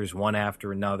characters one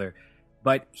after another.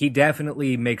 But he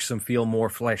definitely makes them feel more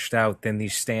fleshed out than the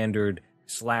standard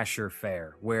slasher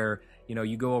fare where, you know,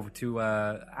 you go over to,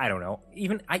 I don't know,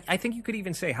 even, I think you could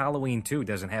even say Halloween 2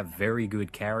 doesn't have very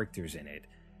good characters in it,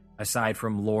 aside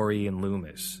from Laurie and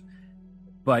Loomis.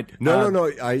 But no,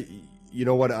 you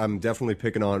know what? I'm definitely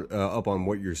picking up on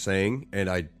what you're saying, and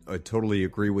I totally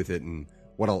agree with it. And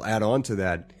what I'll add on to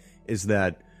that is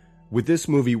that with this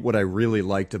movie, what I really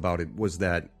liked about it was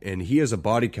that, and he has a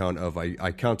body count of,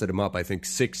 I counted him up, I think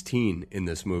 16 in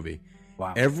this movie.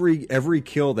 Wow. Every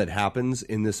kill that happens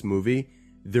in this movie,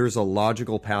 there's a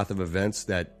logical path of events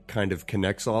that kind of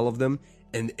connects all of them,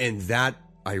 and that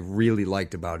I really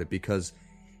liked about it, because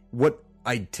what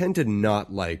I tend to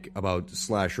not like about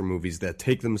slasher movies that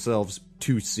take themselves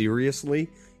too seriously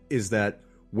is that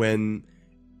when,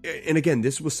 and again,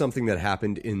 this was something that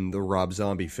happened in the Rob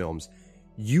Zombie films,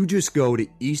 you just go to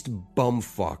East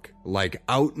Bumfuck, like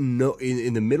out in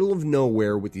the middle of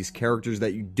nowhere with these characters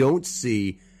that you don't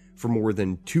see for more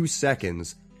than 2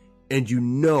 seconds, and you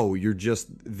know you're just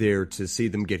there to see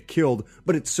them get killed,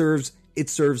 but it serves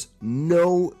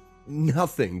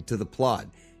nothing to the plot.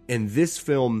 And this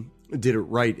film did it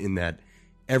right in that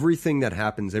everything that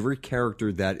happens, every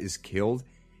character that is killed,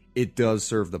 it does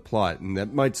serve the plot. And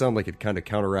that might sound like it kind of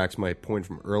counteracts my point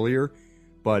from earlier,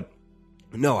 but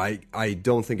no, I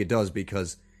don't think it does,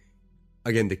 because,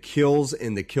 again, the kills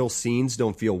and the kill scenes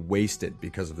don't feel wasted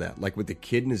because of that. Like with the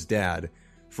kid and his dad,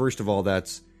 first of all,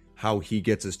 that's how he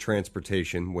gets his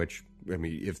transportation, which, I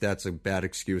mean, if that's a bad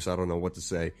excuse, I don't know what to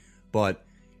say. But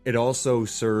it also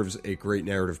serves a great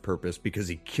narrative purpose because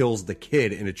he kills the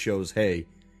kid and it shows, hey,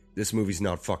 this movie's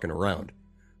not fucking around.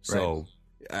 So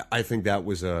I think that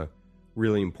was a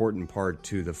really important part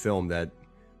to the film that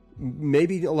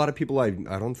maybe a lot of people, I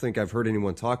don't think I've heard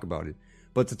anyone talk about it.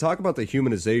 But to talk about the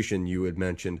humanization you had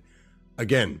mentioned,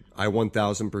 again, I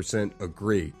 1000%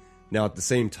 agree. Now, at the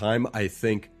same time, I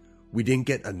think we didn't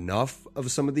get enough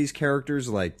of some of these characters,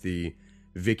 like the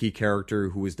Vicky character,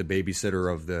 who was the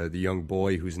babysitter of the young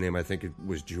boy, whose name I think it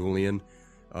was Julian,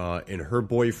 and her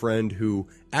boyfriend, who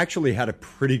actually had a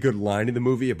pretty good line in the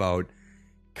movie about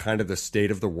kind of the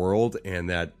state of the world, and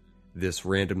that this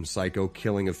random psycho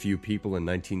killing a few people in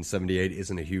 1978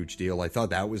 isn't a huge deal. I thought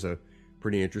that was a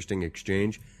pretty interesting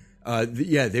exchange.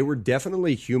 They were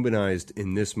definitely humanized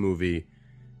in this movie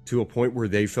to a point where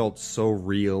they felt so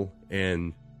real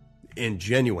and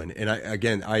genuine. And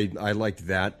I liked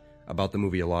that about the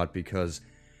movie a lot, because,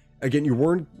 again, you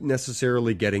weren't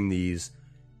necessarily getting these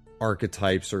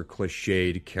archetypes or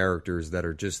cliched characters that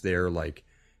are just there, like,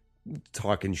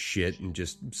 talking shit and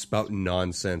just spouting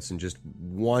nonsense and just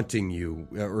wanting you,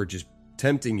 or just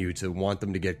tempting you to want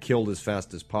them to get killed as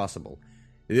fast as possible.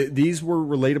 These were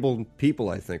relatable people,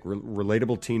 I think,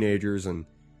 relatable teenagers, and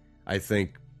I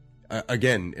think,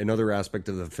 again, another aspect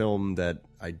of the film that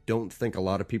I don't think a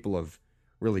lot of people have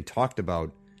really talked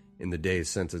about in the days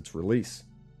since its release.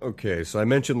 Okay, so I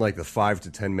mentioned like the 5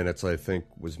 to 10 minutes I think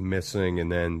was missing,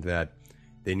 and then that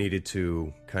they needed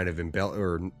to kind of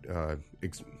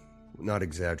not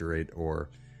exaggerate or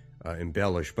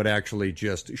embellish, but actually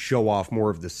just show off more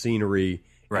of the scenery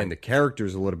and the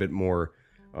characters a little bit more.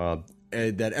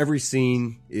 That every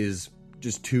scene is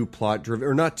just too plot driven,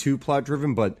 or not too plot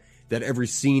driven, but that every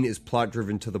scene is plot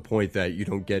driven to the point that you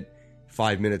don't get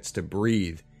 5 minutes to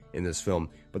breathe in this film.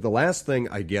 But the last thing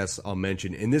I guess I'll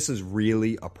mention, and this is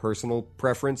really a personal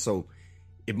preference, so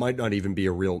it might not even be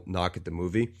a real knock at the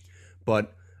movie,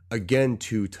 but again,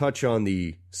 to touch on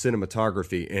the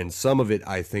cinematography, and some of it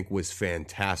I think was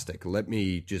fantastic. Let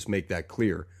me just make that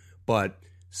clear. But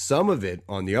some of it,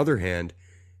 on the other hand,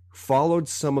 followed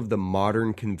some of the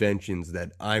modern conventions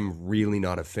that I'm really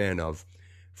not a fan of.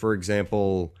 For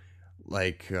example,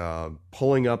 like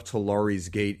pulling up to Laurie's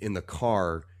gate in the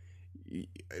car.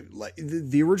 Like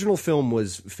the original film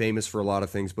was famous for a lot of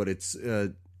things, but its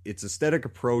aesthetic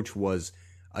approach was,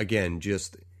 again,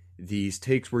 just these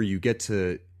takes where you get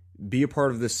to be a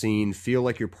part of the scene, feel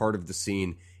like you're part of the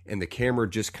scene, and the camera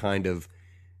just kind of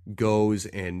goes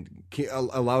and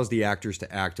allows the actors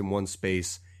to act in one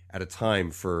space at a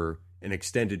time for an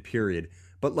extended period.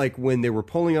 But like when they were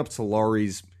pulling up to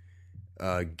Laurie's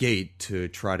gate to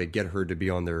try to get her to be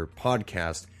on their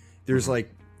podcast, there's like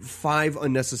 5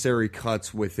 unnecessary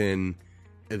cuts within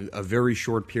a very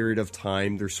short period of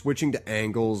time. They're switching to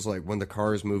angles like when the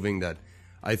car is moving that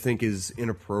I think is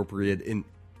inappropriate, and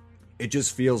it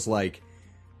just feels like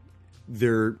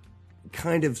they're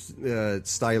kind of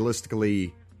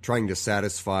stylistically trying to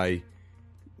satisfy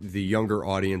the younger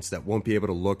audience that won't be able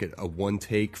to look at a one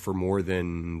take for more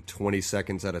than 20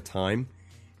 seconds at a time.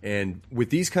 And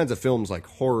with these kinds of films, like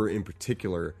horror in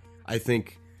particular, I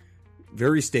think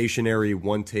very stationary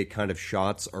one take kind of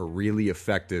shots are really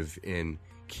effective in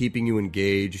keeping you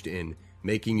engaged and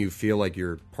making you feel like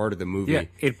you're part of the movie. Yeah,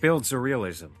 it builds a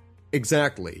realism.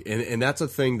 Exactly. And that's a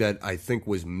thing that I think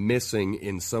was missing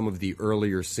in some of the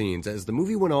earlier scenes. As the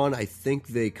movie went on, I think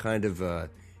they kind of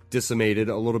decimated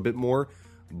a little bit more.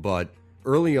 But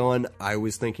early on, I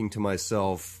was thinking to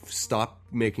myself, stop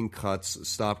making cuts,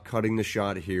 stop cutting the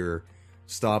shot here,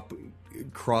 stop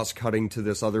cross-cutting to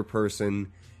this other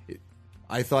person.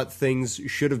 I thought things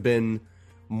should have been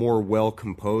more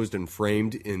well-composed and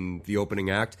framed in the opening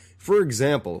act. For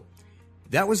example,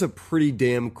 that was a pretty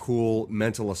damn cool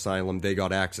mental asylum they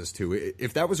got access to.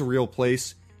 If that was a real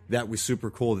place, that was super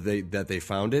cool that they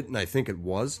found it, and I think it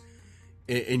was.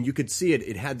 And you could see it.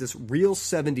 It had this real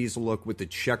 70s look with the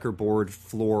checkerboard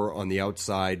floor on the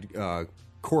outside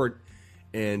court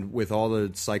and with all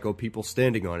the psycho people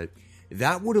standing on it.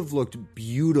 That would have looked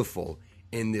beautiful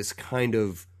in this kind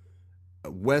of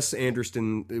Wes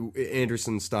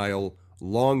Anderson style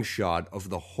long shot of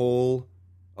the whole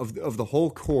of the whole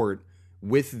court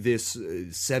with this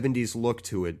 70s look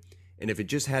to it. And if it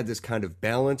just had this kind of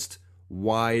balanced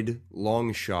wide,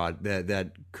 long shot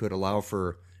that could allow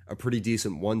for a pretty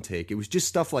decent one take. It was just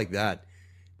stuff like that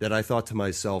I thought to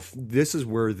myself, this is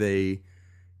where they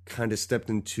kind of stepped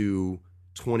into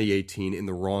 2018 in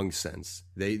the wrong sense.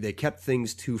 They kept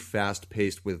things too fast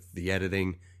paced with the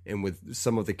editing and with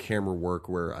some of the camera work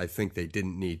where I think they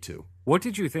didn't need to. What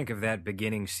did you think of that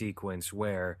beginning sequence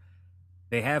where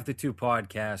they have the two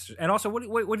podcasters? And also,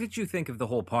 what did you think of the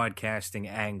whole podcasting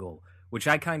angle, which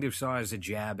I kind of saw as a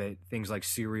jab at things like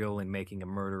Serial and Making a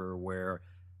Murderer, where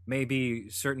maybe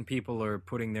certain people are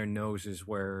putting their noses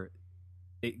where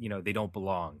they don't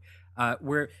belong.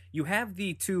 Where you have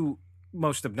the two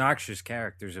most obnoxious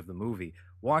characters of the movie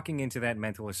walking into that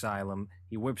mental asylum.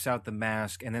 He whips out the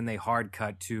mask, and then they hard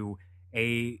cut to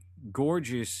a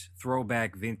gorgeous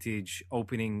throwback vintage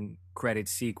opening credit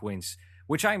sequence,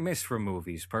 which I miss from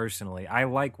movies personally. I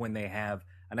like when they have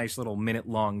a nice little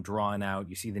minute-long drawn out.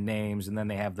 You see the names, and then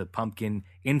they have the pumpkin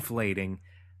inflating.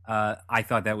 I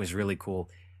thought that was really cool.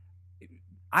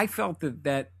 I felt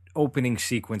that opening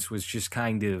sequence was just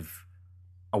kind of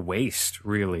a waste,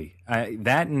 really.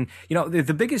 That and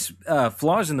the biggest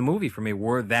flaws in the movie for me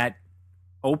were that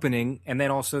opening and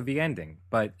then also the ending.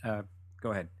 But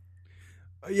go ahead.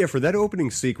 Yeah, for that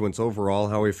opening sequence overall,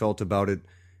 how I felt about it.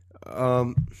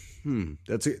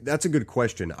 That's a good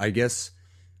question. I guess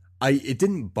it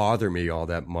didn't bother me all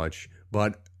that much,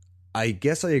 but I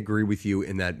guess I agree with you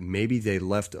in that maybe they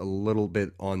left a little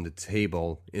bit on the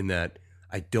table in that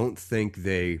I don't think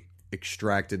they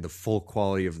extracted the full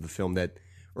quality of the film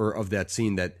of that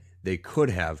scene that they could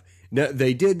have. Now,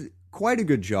 they did quite a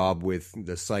good job with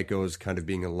the psychos kind of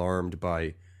being alarmed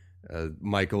by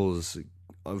Michael's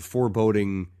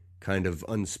foreboding kind of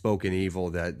unspoken evil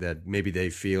that maybe they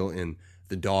feel and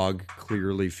the dog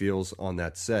clearly feels on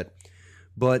that set.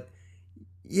 But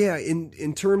yeah,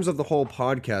 in terms of the whole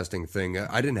podcasting thing,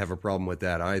 I didn't have a problem with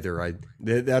that either.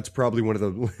 That's probably one of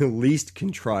the least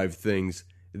contrived things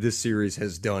this series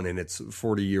has done in its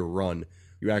 40-year run.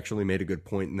 You actually made a good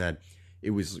point in that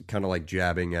it was kind of like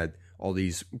jabbing at all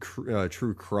these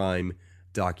true crime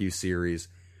docuseries.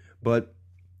 But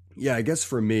yeah, I guess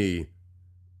for me,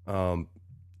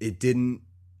 it didn't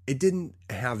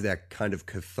have that kind of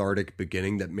cathartic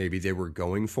beginning that maybe they were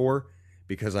going for,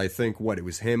 because I think it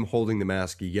was him holding the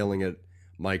mask, yelling at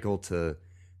Michael to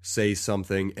say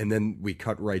something, and then we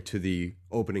cut right to the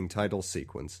opening title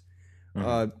sequence.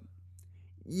 Mm-hmm.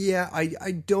 Yeah,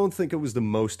 I don't think it was the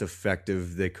most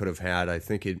effective they could have had. I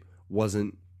think it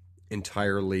wasn't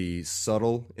entirely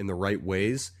subtle in the right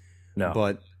ways. No.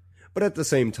 But at the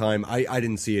same time, I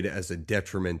didn't see it as a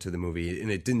detriment to the movie, and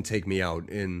it didn't take me out.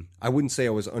 And I wouldn't say I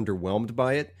was underwhelmed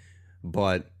by it,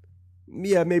 but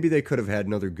yeah, maybe they could have had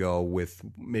another go with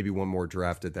maybe one more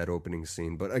draft at that opening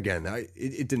scene. But again,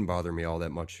 it didn't bother me all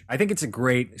that much. I think it's a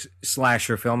great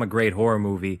slasher film, a great horror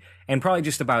movie, and probably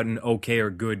just about an okay or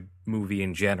good movie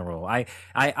in general.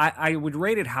 I would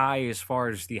rate it high as far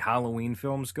as the Halloween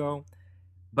films go,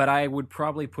 but I would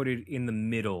probably put it in the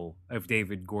middle of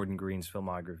David Gordon Green's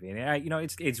filmography.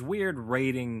 And it's weird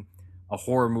rating a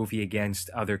horror movie against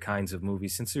other kinds of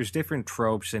movies, since there's different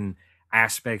tropes and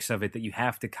aspects of it that you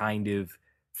have to kind of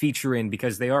feature in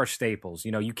because they are staples.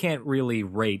 You can't really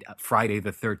rate Friday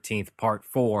the 13th Part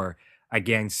 4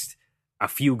 against A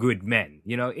Few Good Men.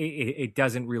 It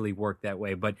doesn't really work that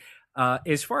way. But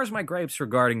as far as my gripes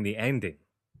regarding the ending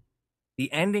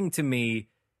to me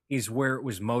is where it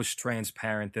was most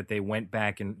transparent that they went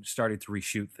back and started to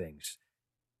reshoot things,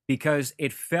 because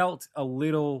it felt a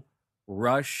little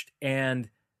rushed, and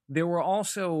there were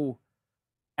also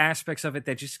aspects of it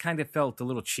that just kind of felt a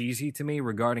little cheesy to me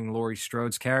regarding Laurie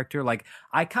Strode's character. Like,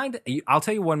 I'll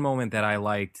tell you one moment that I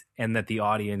liked and that the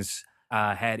audience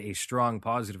had a strong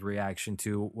positive reaction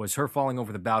to was her falling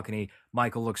over the balcony.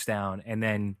 Michael looks down and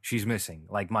then she's missing,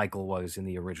 like Michael was in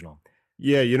the original.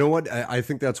 Yeah, you know what? I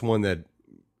think that's one that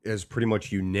has pretty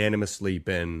much unanimously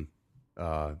been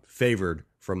favored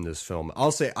from this film.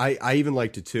 I'll say I even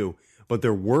liked it too, but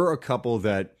there were a couple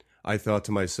that I thought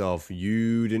to myself,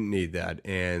 you didn't need that.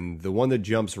 And the one that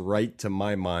jumps right to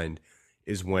my mind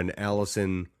is when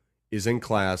Allison is in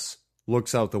class,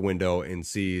 looks out the window and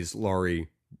sees Laurie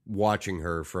watching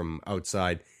her from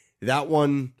outside. That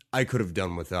one I could have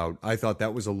done without. I thought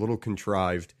that was a little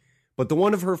contrived. But the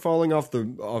one of her falling off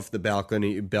the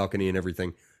balcony and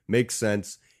everything makes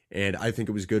sense. And I think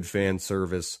it was good fan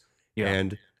service. Yeah.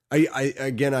 And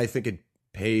I think it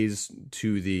pays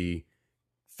to the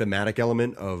thematic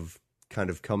element of kind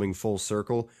of coming full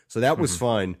circle. So that was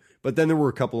fine. But then there were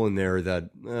a couple in there that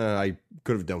I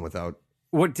could have done without.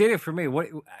 What did it for me,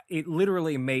 it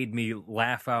literally made me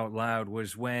laugh out loud,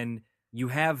 was when you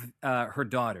have her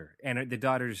daughter, and the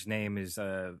daughter's name is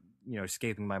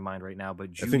escaping my mind right now. But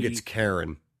I think it's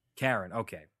Karen. Karen,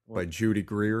 okay. By Judy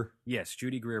Greer. Yes,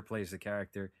 Judy Greer plays the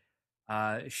character.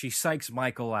 She psychs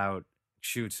Michael out,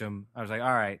 shoots him. I was like,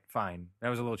 all right, fine. That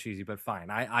was a little cheesy, but fine.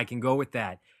 I can go with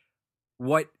that.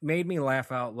 What made me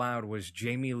laugh out loud was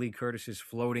Jamie Lee Curtis's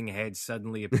floating head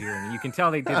suddenly appearing. You can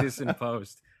tell they did this in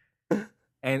post.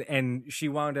 And she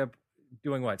wound up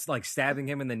doing what? It's like stabbing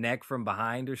him in the neck from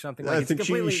behind or something. Like, I think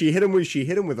she hit him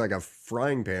with like a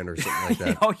frying pan or something like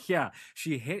that. Oh yeah,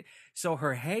 so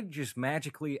her head just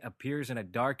magically appears in a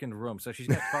darkened room. So she's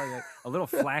got probably a little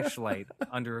flashlight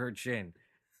under her chin.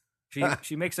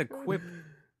 She makes a quip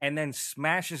and then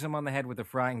smashes him on the head with a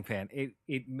frying pan.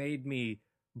 It made me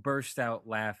burst out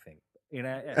laughing.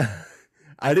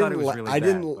 I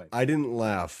didn't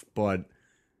laugh, but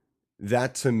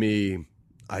that to me,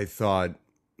 I thought,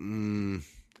 again,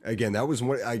 that was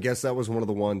one. I guess that was one of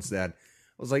the ones that I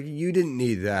was like, you didn't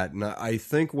need that. And I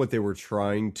think what they were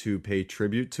trying to pay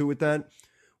tribute to with that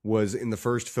was in the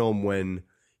first film when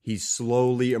he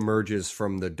slowly emerges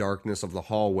from the darkness of the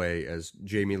hallway as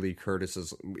Jamie Lee Curtis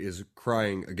is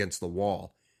crying against the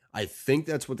wall. I think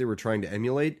that's what they were trying to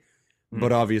emulate,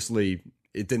 but obviously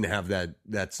it didn't have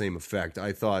that same effect.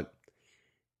 I thought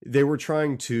they were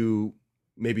trying to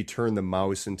maybe turn the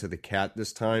mouse into the cat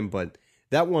this time, but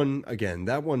that one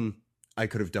I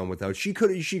could have done without. She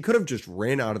could have just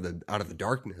ran out of the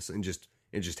darkness and just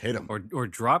hit him, or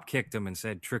drop kicked him and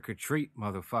said "trick or treat,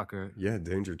 motherfucker." Yeah,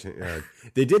 danger.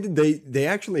 They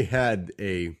actually had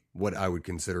what I would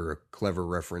consider a clever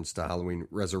reference to Halloween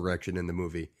Resurrection in the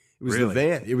movie. It was the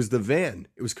van. It was the van.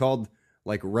 It was called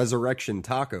like Resurrection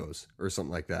Tacos or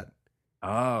something like that.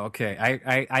 Oh, okay.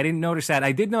 I didn't notice that.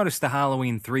 I did notice the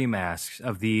Halloween 3 masks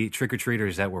of the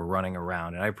trick-or-treaters that were running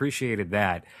around, and I appreciated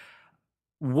that.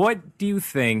 What do you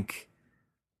think?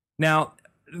 Now,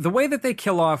 the way that they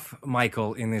kill off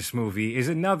Michael in this movie is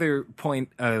another point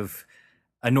of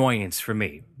annoyance for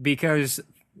me, because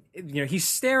he's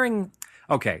staring.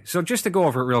 Okay, so just to go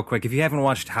over it real quick, if you haven't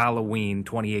watched Halloween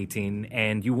 2018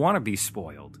 and you want to be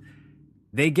spoiled,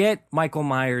 they get Michael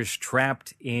Myers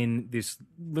trapped in this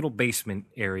little basement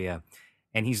area,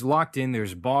 and he's locked in.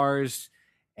 There's bars,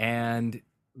 and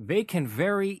they can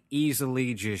very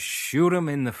easily just shoot him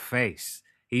in the face.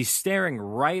 He's staring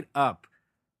right up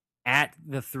at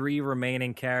the 3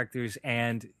 remaining characters,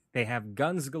 and they have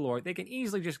guns galore. They can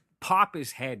easily just pop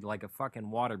his head like a fucking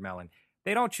watermelon.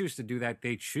 They don't choose to do that.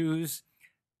 They choose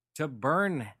to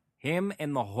burn him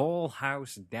and the whole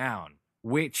house down,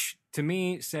 which to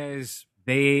me says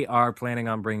they are planning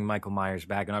on bringing Michael Myers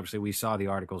back. And obviously we saw the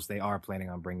articles. They are planning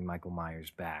on bringing Michael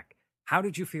Myers back. How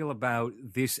did you feel about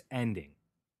this ending?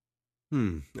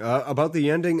 About the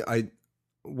ending,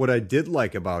 what I did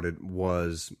like about it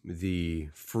was the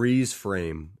freeze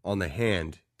frame on the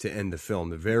hand to end the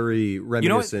film. Very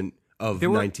reminiscent of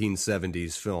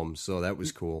 1970s films. So that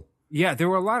was cool. Yeah, there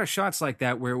were a lot of shots like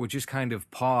that where it would just kind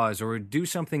of pause or do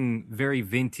something very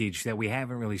vintage that we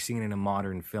haven't really seen in a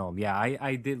modern film. Yeah,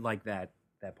 I did like that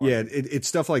part. Yeah, it's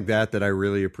stuff like that I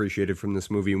really appreciated from this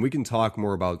movie. And we can talk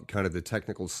more about kind of the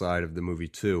technical side of the movie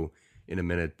too in a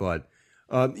minute. But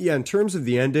in terms of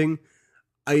the ending,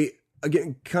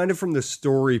 again, kind of from the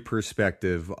story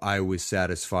perspective, I was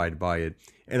satisfied by it.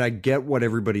 And I get what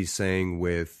everybody's saying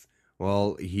with,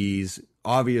 well, he's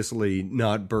obviously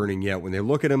not burning yet. When they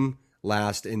look at him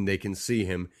last and they can see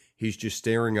him, he's just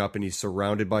staring up and he's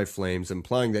surrounded by flames,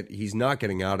 implying that he's not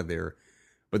getting out of there.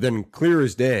 But then, clear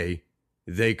as day,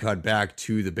 they cut back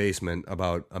to the basement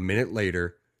about a minute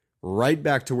later, right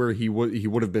back to where he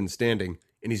would have been standing,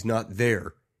 and he's not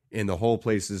there. And the whole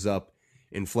place is up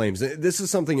in flames. This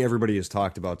is something everybody has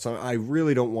talked about, so I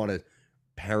really don't want to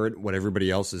parrot what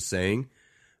everybody else is saying.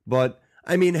 But,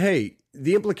 I mean, hey,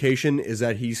 the implication is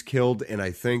that he's killed, and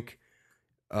I think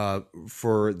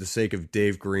for the sake of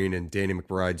Dave Green and Danny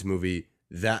McBride's movie,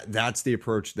 that's the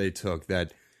approach they took,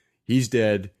 that he's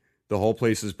dead, the whole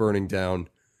place is burning down.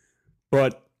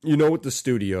 But, with the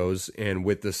studios and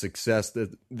with the success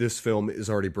that this film is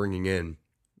already bringing in,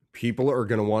 people are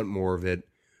going to want more of it.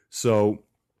 So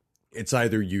it's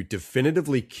either you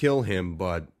definitively kill him,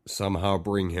 but somehow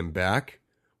bring him back,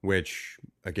 which,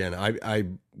 again, I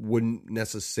wouldn't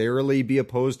necessarily be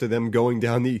opposed to them going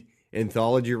down the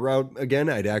anthology route again.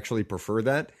 I'd actually prefer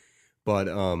that. But,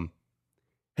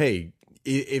 hey,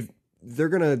 if they're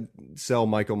going to sell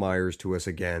Michael Myers to us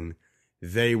again,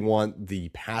 they want the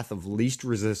path of least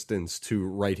resistance to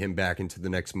write him back into the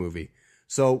next movie.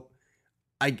 So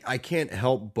I can't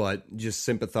help but just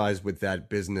sympathize with that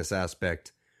business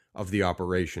aspect of the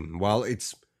operation. While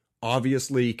it's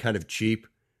obviously kind of cheap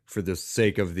for the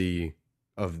sake of the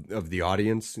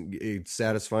audience, it's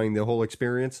satisfying the whole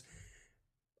experience,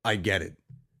 I get it.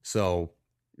 So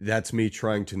that's me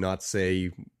trying to not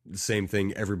say the same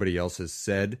thing everybody else has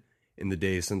said in the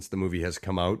days since the movie has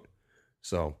come out.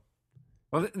 So,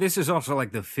 well, this is also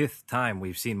like the fifth time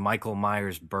we've seen Michael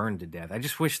Myers burned to death. I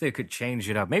just wish they could change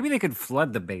it up. Maybe they could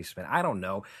flood the basement. I don't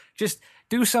know. Just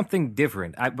do something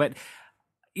different. But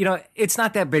you know, it's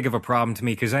not that big of a problem to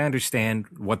me because I understand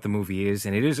what the movie is,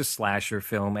 and it is a slasher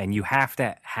film, and you have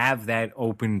to have that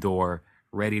open door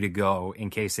ready to go in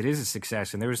case it is a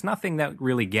success. And there was nothing that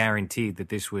really guaranteed that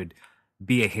this would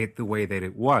be a hit the way that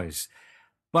it was.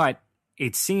 But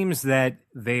it seems that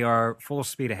they are full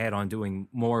speed ahead on doing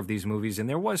more of these movies, and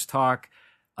there was talk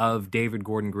of David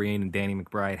Gordon Green and Danny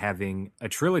McBride having a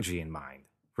trilogy in mind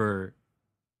for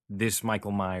this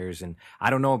Michael Myers. And I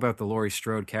don't know about the Laurie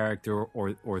Strode character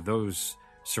or those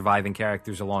surviving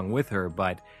characters along with her,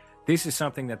 but this is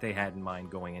something that they had in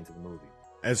mind going into the movie.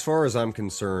 As far as I'm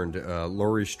concerned,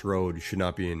 Laurie Strode should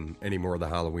not be in any more of the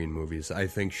Halloween movies. I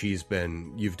think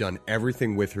you've done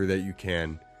everything with her that you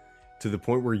can, to the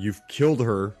point where you've killed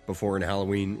her before in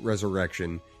Halloween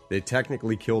Resurrection. They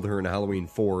technically killed her in Halloween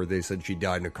 4. They said she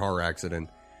died in a car accident.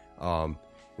 And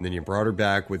then you brought her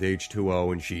back with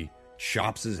H2O and she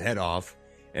chops his head off.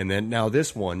 And then now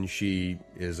this one, she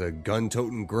is a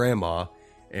gun-toting grandma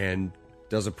and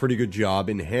does a pretty good job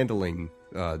in handling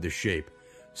the shape.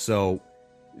 So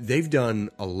they've done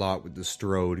a lot with the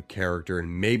Strode character,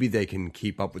 and maybe they can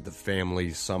keep up with the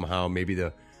family somehow. Maybe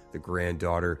the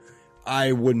granddaughter.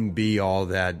 I wouldn't be all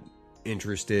that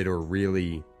interested or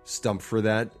really stumped for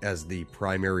that as the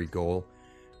primary goal.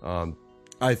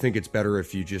 I think it's better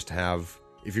if you just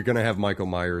if you're going to have Michael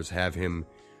Myers, have him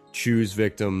choose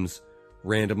victims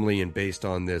randomly and based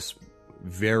on this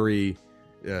very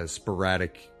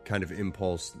sporadic kind of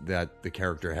impulse that the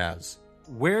character has.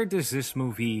 Where does this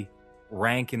movie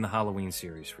rank in the Halloween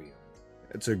series for you?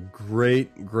 It's a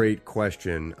great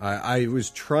question. I was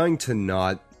trying to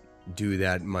not do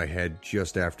that in my head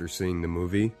just after seeing the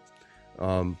movie.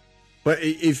 But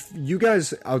if you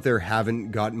guys out there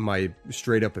haven't gotten my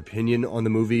straight up opinion on the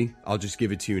movie, I'll just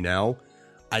give it to you now.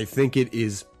 I think it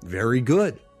is very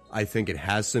good. I think it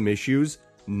has some issues.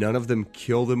 None of them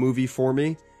kill the movie for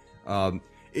me. And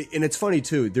it's funny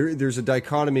too. There's a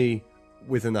dichotomy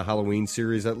within the Halloween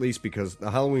series, at least, because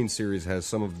the Halloween series has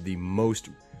some of the most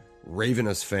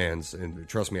ravenous fans, and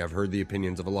trust me, I've heard the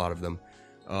opinions of a lot of them.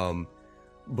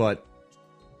 But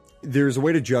there's a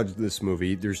way to judge this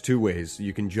movie. There's two ways.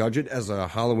 You can judge it as a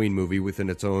Halloween movie within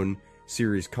its own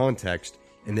series context,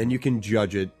 and then you can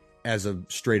judge it as a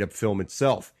straight-up film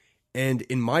itself. And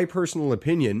in my personal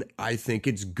opinion, I think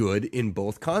it's good in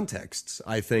both contexts.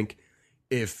 I think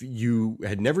if you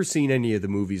had never seen any of the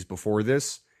movies before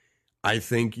this, I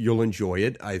think you'll enjoy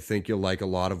it. I think you'll like a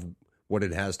lot of what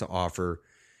it has to offer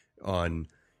on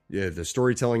the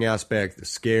storytelling aspect, the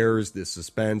scares, the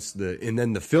suspense, and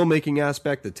then the filmmaking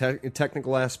aspect, the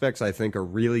technical aspects I think are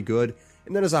really good.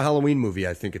 And then as a Halloween movie,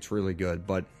 I think it's really good.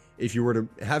 But if you were to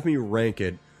have me rank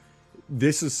it,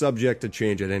 this is subject to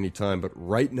change at any time. But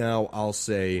right now, I'll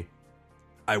say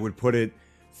I would put it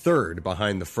third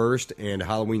behind the first and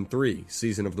Halloween 3,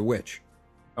 Season of the Witch.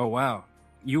 Oh, wow.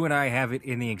 You and I have it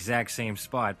in the exact same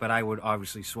spot, but I would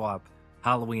obviously swap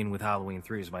Halloween with Halloween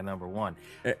 3 as my number one.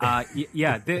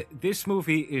 This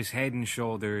movie is head and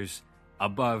shoulders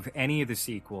above any of the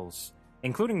sequels,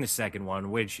 including the second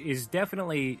one, which is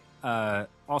definitely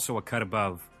also a cut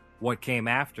above what came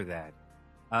after that.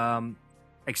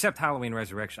 Except Halloween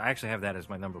Resurrection. I actually have that as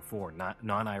my number 4,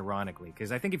 non-ironically,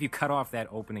 because I think if you cut off that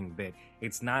opening bit,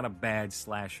 it's not a bad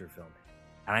slasher film.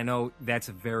 And I know that's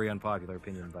a very unpopular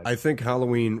opinion, but I think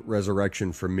Halloween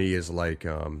Resurrection for me is like,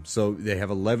 so they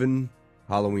have 11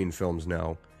 Halloween films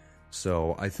now.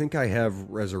 So I think I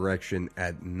have Resurrection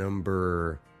at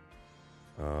number,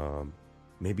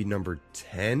 maybe number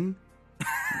 10?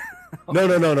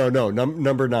 No.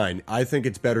 Number 9. I think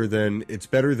it's better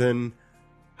than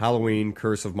Halloween,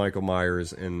 Curse of Michael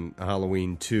Myers, and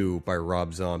Halloween 2 by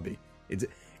Rob Zombie.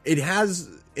 It has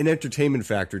an entertainment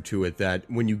factor to it that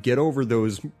when you get over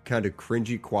those kind of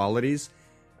cringy qualities,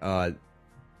 and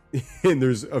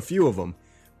there's a few of them,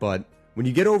 but when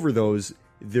you get over those,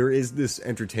 there is this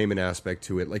entertainment aspect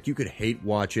to it. Like, you could hate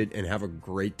watch it and have a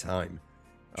great time.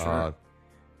 Sure.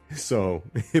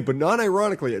 But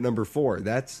non-ironically at number 4,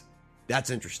 that's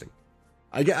interesting.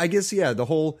 I guess, yeah, the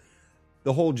whole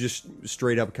just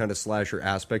straight up kind of slasher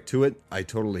aspect to it, I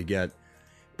totally get.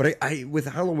 But I with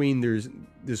Halloween, there's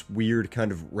this weird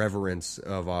kind of reverence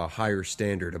of a higher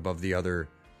standard above the other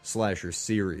slasher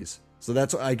series. So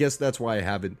I guess that's why I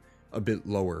have it a bit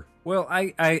lower. Well,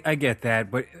 I get that,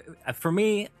 but for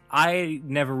me, I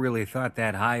never really thought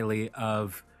that highly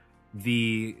of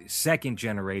the second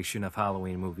generation of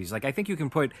Halloween movies. Like, I think you can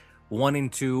put 1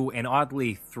 and 2 and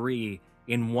oddly 3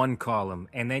 in one column,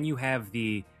 and then you have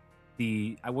the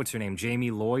what's her name? Jamie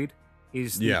Lloyd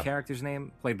is the character's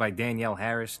name, played by Danielle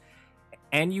Harris.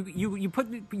 And you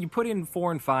put in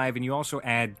 4 and 5, and you also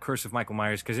add Curse of Michael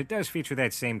Myers because it does feature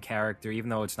that same character, even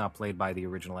though it's not played by the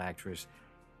original actress.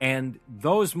 And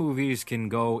those movies can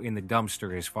go in the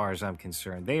dumpster as far as I'm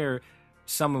concerned. They are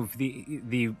some of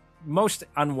the most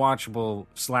unwatchable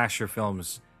slasher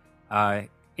films,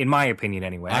 in my opinion,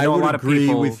 anyway. I know would a lot of agree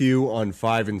people with you on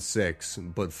 5 and 6,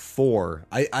 but 4,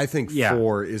 I think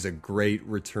 4 is a great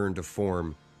return to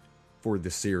form for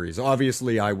the series.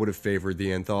 Obviously, I would have favored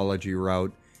the anthology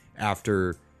route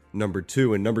after number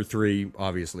 2, and number 3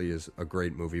 obviously is a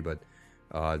great movie, but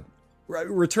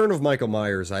Return of Michael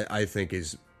Myers, I think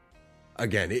is,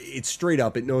 again, it's straight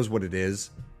up, it knows what it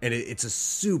is, and it's a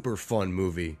super fun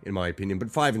movie, in my opinion, but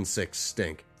 5 and 6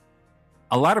 stink.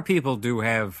 A lot of people do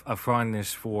have a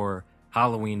fondness for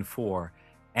Halloween 4,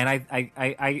 and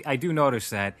I do notice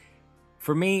that.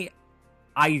 For me,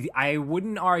 I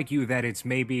wouldn't argue that it's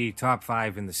maybe top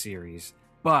 5 in the series,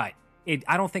 but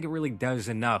I don't think it really does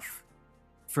enough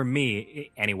for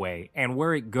me anyway. And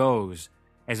where it goes,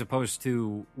 as opposed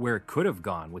to where it could have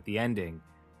gone with the ending,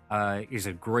 is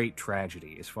a great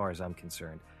tragedy as far as I'm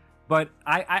concerned. But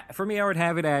for me, I would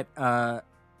have it at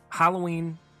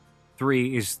Halloween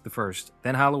 3 is the first,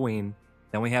 then Halloween,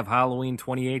 then we have Halloween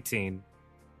 2018,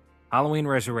 Halloween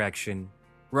Resurrection,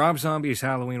 Rob Zombie's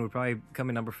Halloween would probably come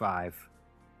in number 5.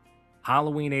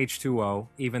 Halloween H2O,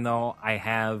 even though I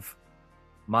have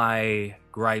my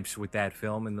gripes with that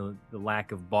film and the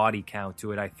lack of body count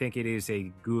to it, I think it is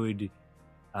a good,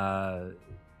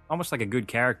 almost like a good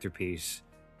character piece.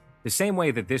 The same way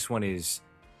that this one is,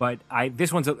 but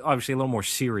this one's obviously a little more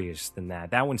serious than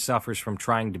that. That one suffers from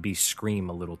trying to be Scream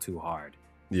a little too hard.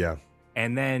 Yeah.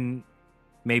 And then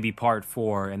maybe part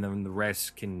 4, and then the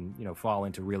rest can, fall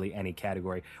into really any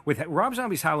category. With Rob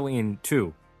Zombie's Halloween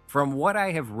 2, from what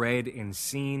I have read and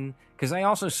seen, because I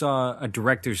also saw a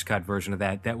director's cut version of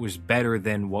that was better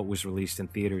than what was released in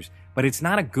theaters, but it's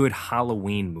not a good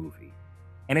Halloween movie.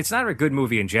 And it's not a good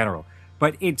movie in general,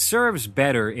 but it serves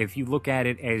better if you look at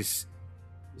it as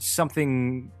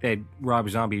something that Rob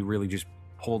Zombie really just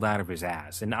pulled out of his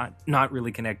ass and not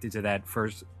really connected to that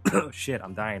first... shit,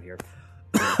 I'm dying here.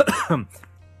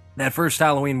 That first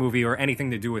Halloween movie or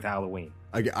anything to do with Halloween.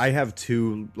 I have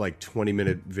 2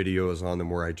 20-minute videos on them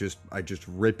where I just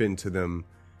rip into them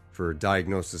for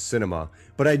Diagnosis Cinema.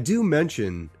 But I do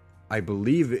mention, I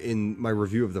believe in my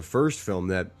review of the first film,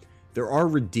 that there are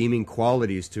redeeming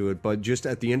qualities to it, but just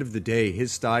at the end of the day,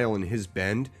 his style and his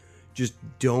bend just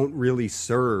don't really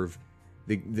serve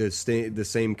the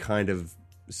same kind of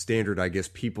standard, I guess,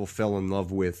 people fell in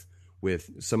love with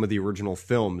some of the original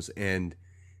films, and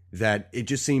that it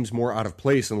just seems more out of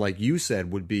place, and like you said,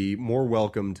 would be more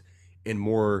welcomed and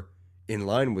more in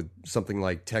line with something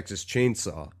like Texas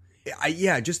Chainsaw.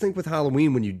 I just think with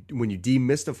Halloween, when you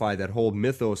demystify that whole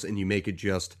mythos and you make it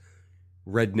just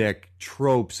redneck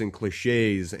tropes and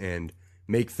cliches and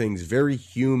make things very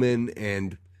human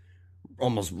and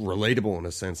almost relatable in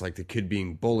a sense, like the kid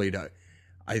being bullied,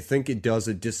 I think it does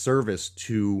a disservice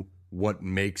to what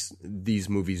makes these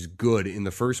movies good in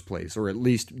the first place, or at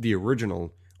least the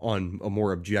original, on a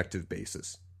more objective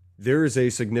basis. There is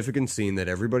a significant scene that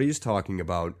everybody is talking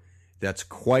about that's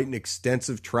quite an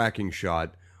extensive tracking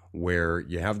shot where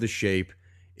you have the Shape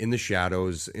in the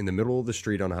shadows in the middle of the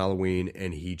street on Halloween,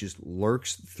 and he just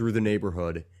lurks through the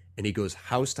neighborhood and he goes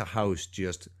house to house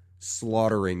just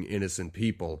slaughtering innocent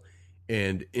people,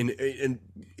 and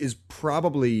is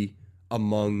probably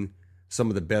among some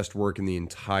of the best work in the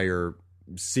entire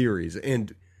series.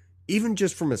 And even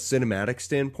just from a cinematic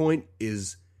standpoint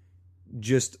is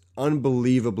just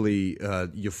unbelievably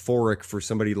euphoric for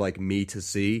somebody like me to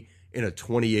see in a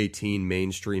 2018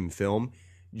 mainstream film.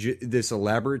 This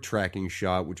elaborate tracking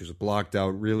shot, which was blocked out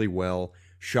really well,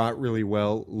 shot really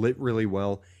well, lit really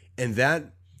well, and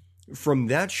that from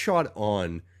that shot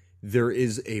on, there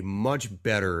is a much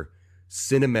better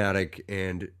cinematic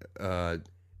and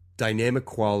dynamic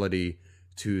quality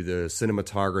to the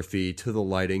cinematography, to the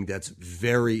lighting, that's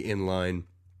very in line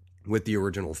with the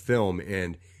original film.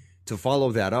 And to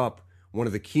follow that up, one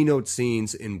of the keynote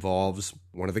scenes involves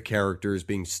one of the characters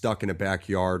being stuck in a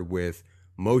backyard with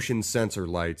motion sensor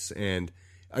lights. And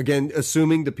again,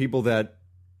 assuming the people that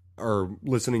are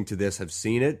listening to this have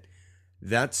seen it,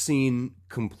 that scene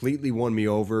completely won me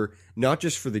over, not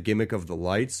just for the gimmick of the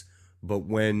lights, but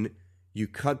when you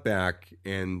cut back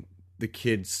and the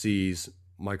kid sees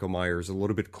Michael Myers a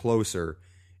little bit closer.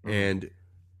 And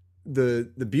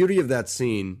the beauty of that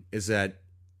scene is that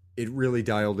it really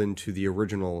dialed into the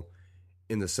original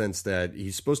in the sense that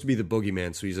he's supposed to be the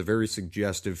boogeyman, so he's a very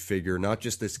suggestive figure, not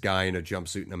just this guy in a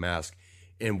jumpsuit and a mask.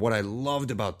 And what I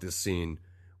loved about this scene,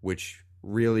 which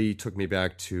really took me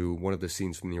back to one of the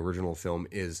scenes from the original film,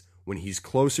 is when he's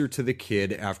closer to the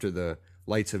kid after the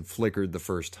lights have flickered the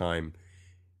first time.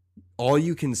 All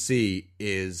you can see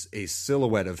is a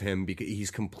silhouette of him because he's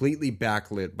completely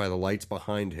backlit by the lights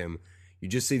behind him. You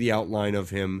just see the outline of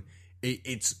him.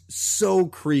 It's so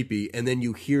creepy. And then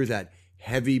you hear that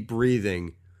heavy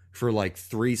breathing for like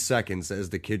 3 seconds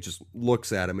as the kid just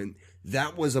looks at him. And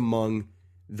that was among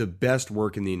the best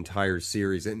work in the entire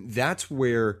series. And that's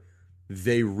where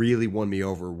they really won me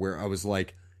over, where I was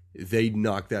like, they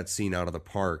knocked that scene out of the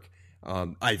park.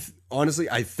 I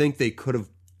think they could have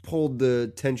pulled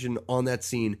the tension on that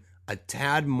scene a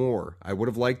tad more. I would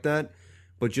have liked that,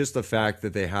 but just the fact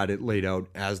that they had it laid out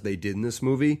as they did in this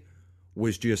movie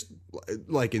was just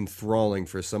like enthralling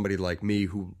for somebody like me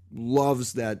who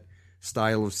loves that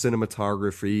style of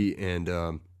cinematography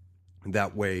and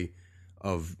that way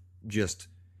of just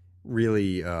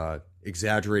really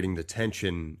exaggerating the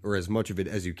tension, or as much of it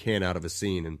as you can, out of a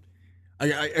scene. And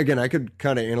I could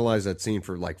kind of analyze that scene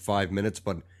for like 5 minutes,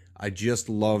 but I just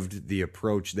loved the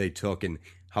approach they took and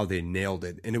how they nailed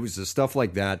it. And it was the stuff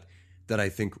like that that I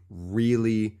think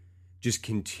really just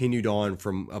continued on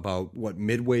from about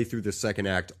midway through the second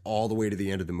act all the way to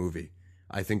the end of the movie.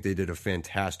 I think they did a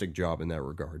fantastic job in that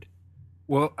regard.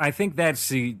 Well, I think that's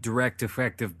the direct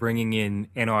effect of bringing in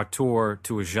an auteur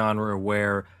to a genre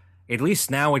where, at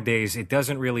least nowadays, it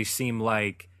doesn't really seem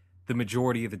like the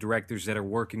majority of the directors that are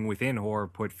working within horror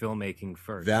put filmmaking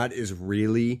first. That is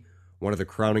really one of the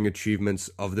crowning achievements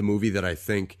of the movie that I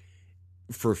think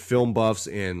for film buffs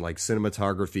and like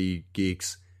cinematography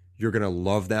geeks, you're going to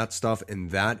love that stuff.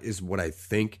 And that is what I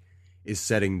think is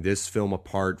setting this film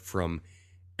apart from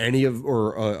any of,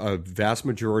 or a vast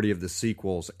majority of the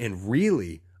sequels, and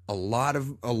really a lot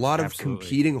of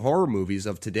competing horror movies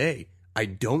of today. I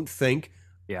think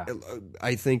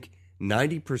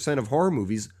 90% of horror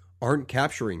movies aren't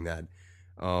capturing that.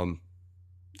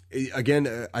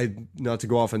 Again, not to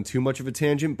go off on too much of a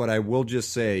tangent, but I will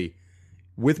just say,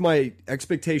 with my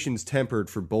expectations tempered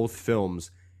for both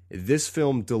films, this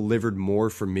film delivered more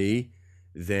for me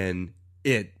than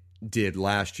it did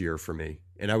last year for me.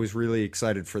 And I was really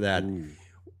excited for that.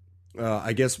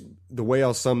 I guess the way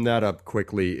I'll sum that up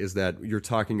quickly is that you're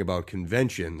talking about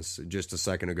conventions just a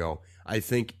second ago. I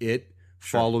think it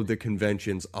followed the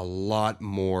conventions a lot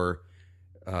more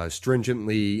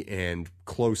stringently and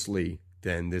closely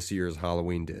than this year's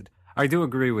Halloween did. I do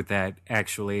agree with that,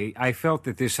 actually. I felt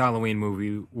that this Halloween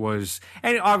movie was,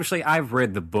 and obviously I've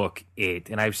read the book, It,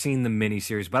 and I've seen the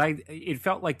miniseries, but it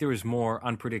felt like there was more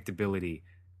unpredictability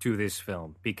to this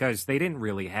film because they didn't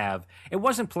really have, it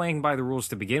wasn't playing by the rules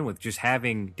to begin with, just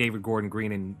having David Gordon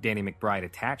Green and Danny McBride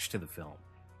attached to the film.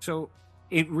 So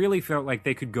it really felt like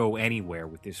they could go anywhere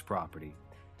with this property.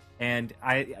 And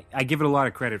I give it a lot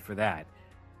of credit for that.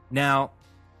 Now,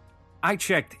 I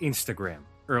checked Instagram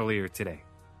earlier today,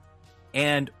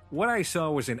 and what I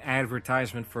saw was an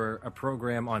advertisement for a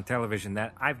program on television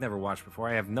that I've never watched before.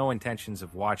 I have no intentions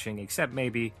of watching, except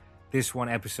maybe this one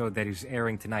episode that is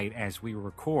airing tonight as we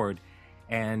record.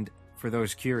 And for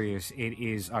those curious, it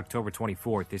is October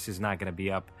 24th. This is not going to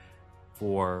be up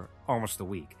for almost a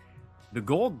week. The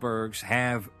Goldbergs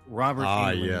have Robert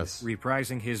Englund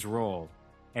reprising his role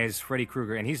as Freddy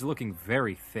Krueger, and he's looking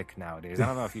very thick nowadays. I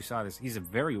don't know if you saw this. He's a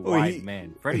very wide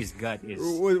man. Freddy's gut is...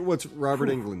 What's Robert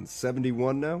Englund,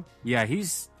 71 now? Yeah,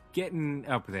 he's getting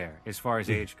up there as far as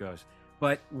age goes.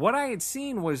 But what I had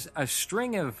seen was a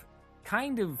string of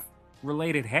kind of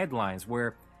related headlines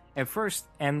where at first,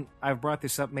 and I've brought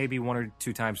this up maybe one or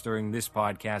two times during this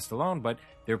podcast alone, but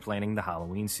they're planning the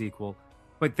Halloween sequel.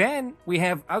 But then we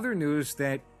have other news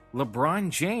that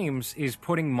LeBron James is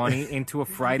putting money into a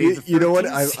Friday the 13th You know what?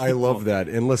 sequel. I love that.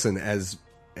 And listen, as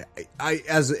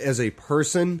a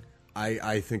person,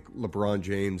 I think LeBron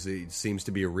James seems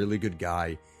to be a really good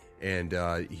guy, and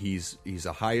he's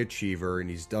a high achiever, and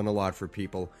he's done a lot for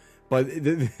people. But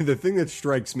the thing that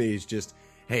strikes me is just,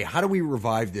 hey, how do we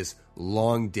revive this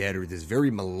long dead or this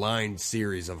very maligned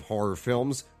series of horror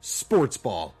films? Sports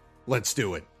ball. Let's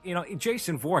do it. You know,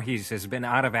 Jason Voorhees has been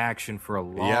out of action for a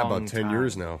long time. Yeah, about 10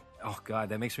 years now. Oh, God,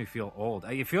 that makes me feel old.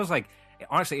 It feels like,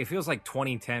 honestly,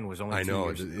 2010 was only 2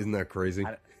 years ago. Isn't that crazy?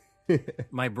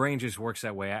 My brain just works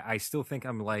that way. I still think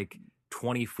I'm like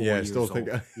 24 years old.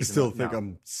 I still think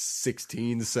I'm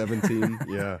 16, 17.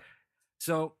 Yeah.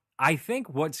 So I think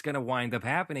what's going to wind up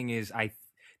happening is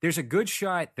there's a good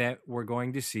shot that we're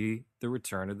going to see the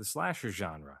return of the slasher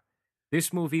genre.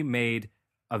 This movie made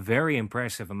a very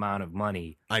impressive amount of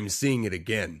money. I'm seeing it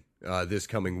again this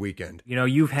coming weekend. You know,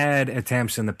 you've had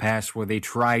attempts in the past where they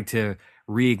tried to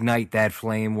reignite that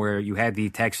flame, where you had the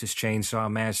Texas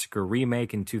Chainsaw Massacre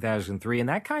remake in 2003, and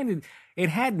that it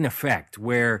had an effect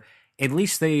where at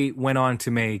least they went on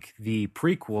to make the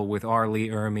prequel with R. Lee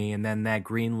Ermey, and then that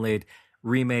greenlit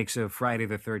remakes of Friday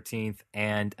the 13th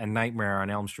and A Nightmare on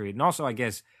Elm Street. And also, I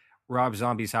guess, Rob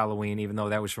Zombie's Halloween, even though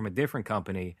that was from a different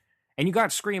company. And you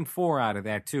got Scream 4 out of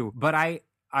that, too. But I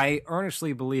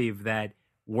earnestly believe that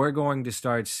we're going to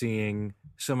start seeing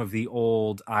some of the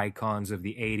old icons of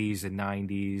the 80s and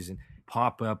 90s and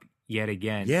pop up yet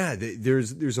again. Yeah,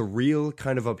 there's a real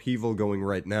kind of upheaval going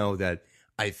right now that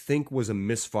I think was a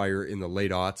misfire in the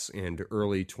late aughts and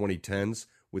early 2010s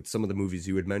with some of the movies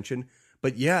you had mentioned.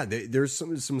 But yeah, there's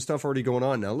some stuff already going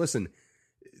on. Now, listen,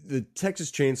 the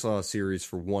Texas Chainsaw series,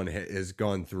 for one, has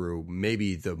gone through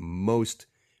maybe the most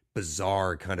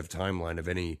bizarre kind of timeline of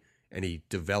any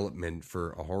development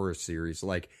for a horror series.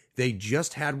 Like, they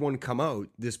just had one come out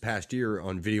this past year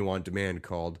on video on demand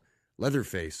called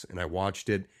Leatherface, and I watched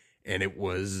it, and it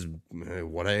was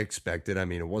what I expected. I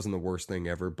mean, it wasn't the worst thing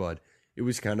ever, but it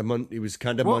was kind of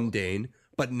mundane.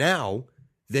 But now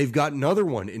they've got another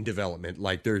one in development.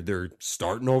 Like, they're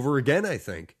starting over again, I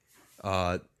think.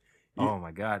 Oh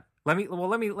my God. Let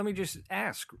me just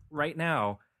ask right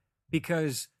now,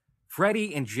 because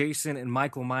Freddy and Jason and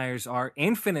Michael Myers are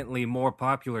infinitely more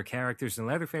popular characters than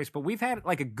Leatherface, but we've had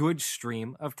like a good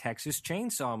stream of Texas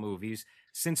Chainsaw movies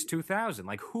since 2000.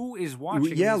 Like, who is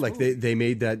watching? Yeah, these like movies? they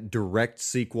made that direct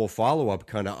sequel follow-up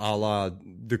kind of a la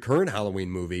the current Halloween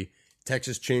movie,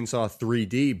 Texas Chainsaw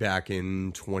 3D, back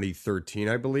in 2013,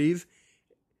 I believe.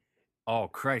 Oh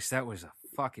Christ, that was a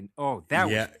fucking was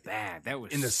bad. That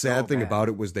was. And the so sad thing bad. about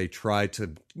it was they tried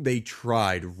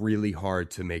really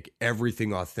hard to make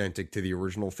everything authentic to the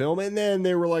original film, and then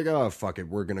they were like, "Oh fuck it,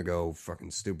 we're gonna go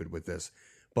fucking stupid with this."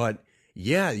 But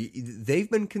yeah,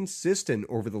 they've been consistent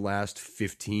over the last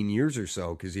 15 years or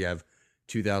so, because you have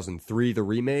 2003 the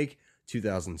remake,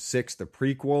 2006 the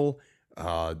prequel,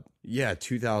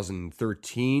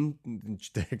 2013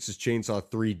 Texas Chainsaw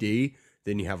 3D.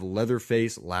 Then you have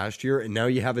Leatherface last year, and now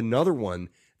you have another one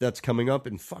that's coming up.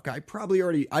 And fuck, I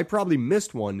probably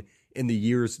missed one in the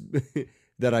years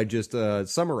that I just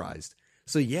summarized.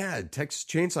 So yeah, Texas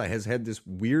Chainsaw has had this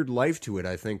weird life to it,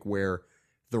 I think, where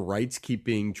the rights keep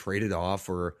being traded off,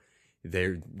 or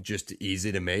they're just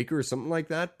easy to make or something like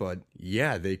that. But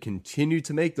yeah, they continue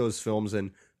to make those films, and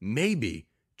maybe,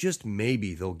 just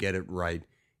maybe, they'll get it right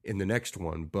in the next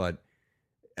one. But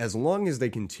as long as they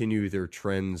continue their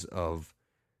trends of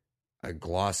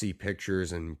glossy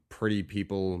pictures and pretty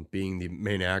people being the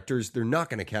main actors, they're not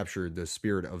going to capture the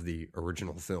spirit of the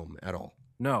original film at all.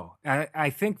 No, I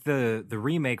think the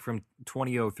remake from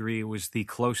 2003 was the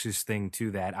closest thing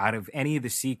to that out of any of the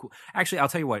sequel. Actually, I'll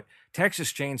tell you what,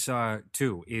 Texas Chainsaw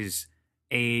 2 is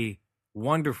a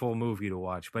wonderful movie to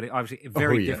watch, but obviously a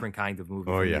very different kind of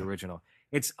movie from the original.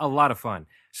 It's a lot of fun.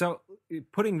 So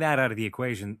putting that out of the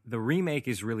equation, the remake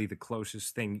is really the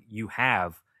closest thing you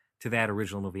have to that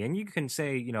original movie. And you can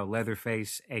say,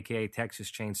 Leatherface, a.k.a.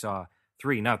 Texas Chainsaw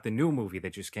 3, not the new movie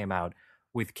that just came out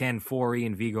with Ken Foree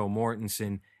and Viggo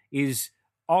Mortensen, is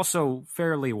also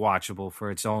fairly watchable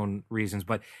for its own reasons.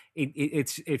 But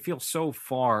it feels so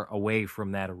far away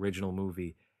from that original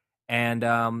movie. And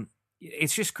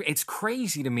it's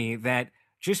crazy to me that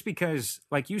just because,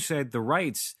 like you said, the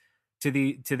rights to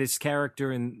this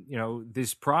character and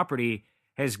this property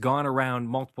has gone around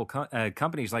multiple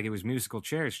companies like it was musical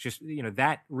chairs. Just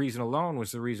that reason alone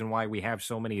was the reason why we have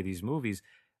so many of these movies.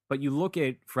 But you look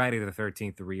at Friday the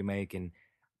 13th, the remake, and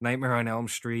Nightmare on Elm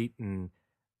Street, and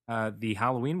the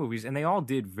Halloween movies, and they all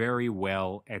did very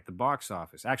well at the box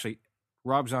office. Actually,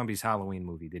 Rob Zombie's Halloween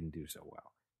movie didn't do so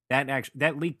well.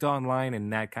 That leaked online,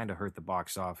 and that kind of hurt the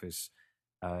box office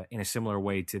in a similar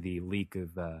way to the leak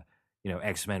of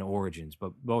X-Men Origins.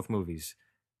 But both movies,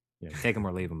 take them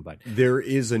or leave them. But there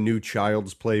is a new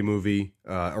Child's Play movie,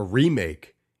 a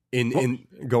remake in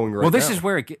going right now. Well, this is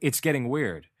where it's getting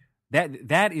weird.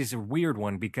 That is a weird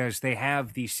one, because they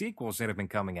have these sequels that have been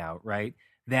coming out, right?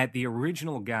 That the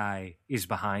original guy is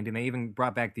behind, and they even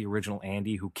brought back the original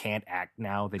Andy, who can't act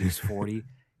now that he's 40.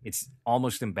 It's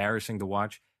almost embarrassing to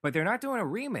watch. But they're not doing a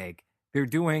remake. They're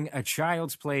doing a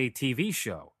Child's Play TV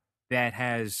show that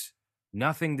has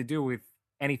nothing to do with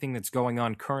anything that's going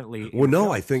on currently. Well,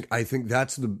 no, I think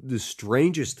that's the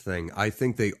strangest thing. I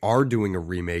think they are doing a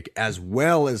remake as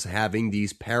well as having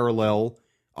these parallel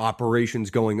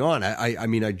operations going on. I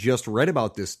mean, I just read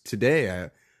about this today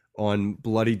on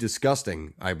Bloody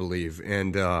Disgusting, I believe.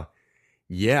 And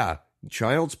yeah,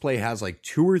 Child's Play has like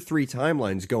 2 or 3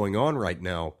 timelines going on right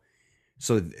now.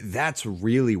 So that's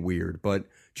really weird. But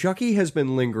Chucky has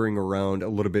been lingering around a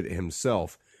little bit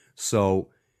himself. So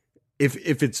if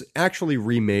it's actually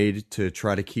remade to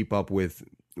try to keep up with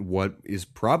what is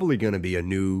probably going to be a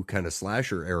new kind of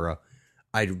slasher era,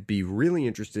 I'd be really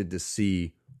interested to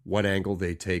see what angle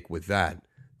they take with that.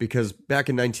 Because back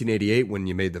in 1988, when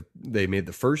they made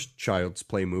the first Child's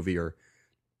Play movie, or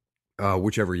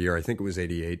whichever year, I think it was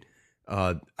 88,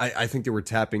 I think they were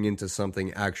tapping into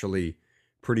something actually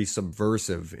pretty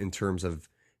subversive in terms of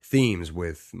themes,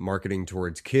 with marketing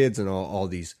towards kids and all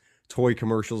these toy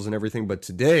commercials and everything. But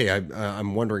today,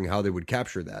 I'm wondering how they would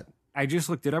capture that. I just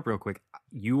looked it up real quick.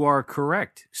 You are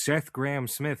correct. Seth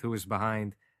Grahame-Smith, who is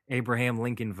behind Abraham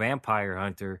Lincoln Vampire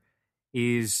Hunter,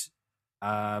 is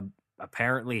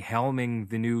apparently helming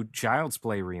the new Child's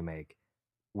Play remake,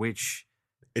 which...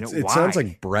 It sounds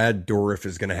like Brad Dourif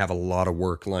is going to have a lot of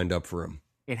work lined up for him.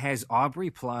 It has Aubrey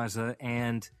Plaza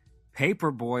and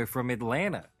Paperboy from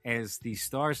Atlanta as the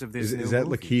stars of this. Is that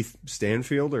movie. Lakeith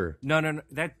Stanfield or no?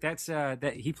 That's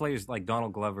that he plays like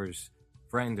Donald Glover's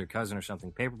friend or cousin or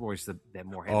something. Paperboy's that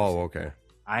more. Oh, okay.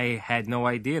 I had no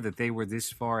idea that they were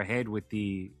this far ahead with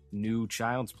the new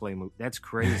Child's Play movie. That's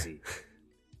crazy.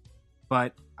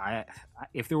 But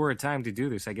if there were a time to do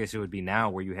this, I guess it would be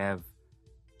now, where you have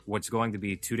what's going to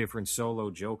be 2 different solo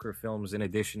Joker films in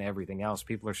addition to everything else.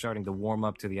 People are starting to warm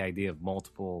up to the idea of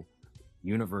multiple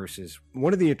universes.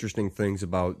 One of the interesting things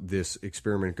about this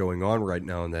experiment going on right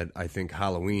now, and that I think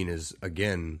Halloween is,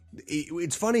 again,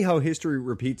 it's funny how history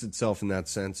repeats itself in that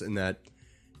sense, in that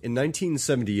in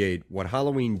 1978, what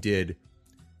Halloween did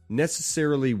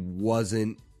necessarily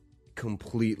wasn't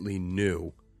completely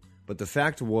new. But the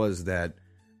fact was that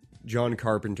John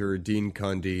Carpenter, Dean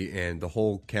Cundey, and the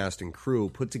whole cast and crew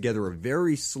put together a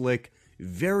very slick,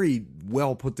 very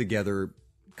well put together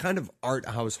kind of art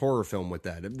house horror film with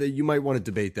that. You might want to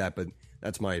debate that, but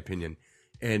that's my opinion.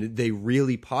 And they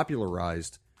really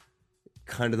popularized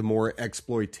kind of the more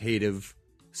exploitative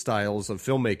styles of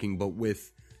filmmaking, but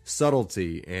with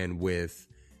subtlety and with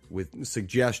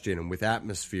suggestion and with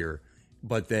atmosphere.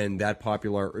 But then that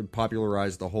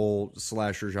popularized the whole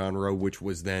slasher genre, which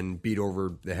was then beat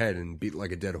over the head and beat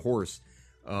like a dead horse.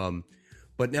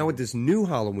 But now with this new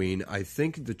Halloween, I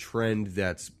think the trend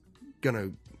that's going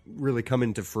to really come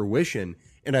into fruition,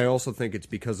 and I also think it's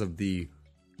because of the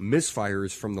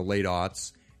misfires from the late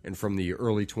aughts and from the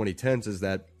early 2010s, is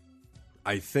that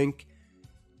I think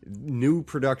new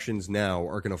productions now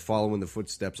are going to follow in the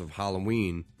footsteps of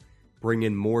Halloween, bring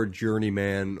in more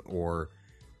journeyman or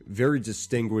very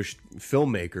distinguished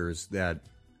filmmakers that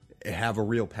have a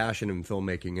real passion in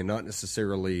filmmaking, and not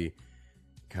necessarily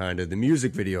kind of the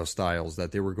music video styles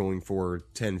that they were going for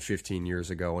 10, 15 years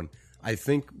ago. And I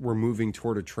think we're moving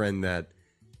toward a trend that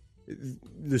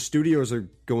the studios are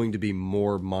going to be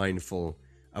more mindful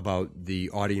about the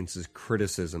audience's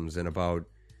criticisms and about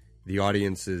the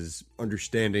audience's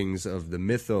understandings of the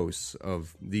mythos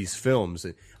of these films.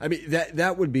 I mean,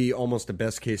 that would be almost a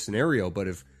best case scenario, but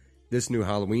if this new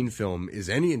Halloween film is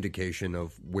any indication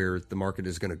of where the market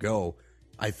is going to go,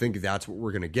 I think that's what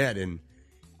we're going to get. And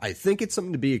I think it's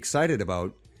something to be excited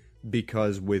about,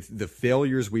 because with the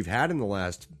failures we've had in the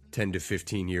last 10 to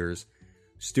 15 years,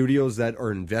 studios that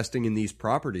are investing in these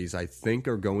properties, I think,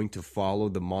 are going to follow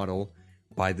the model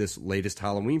by this latest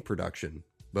Halloween production.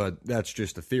 But that's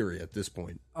just a theory at this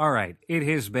point. All right. It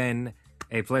has been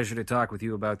a pleasure to talk with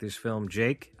you about this film,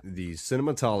 Jake. The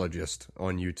Cinematologist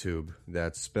on YouTube.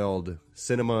 That's spelled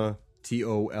cinema,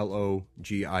 Tologist.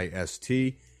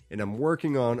 And I'm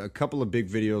working on a couple of big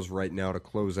videos right now to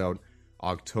close out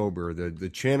October. The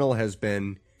channel has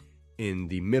been in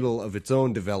the middle of its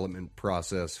own development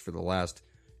process for the last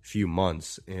few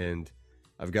months, and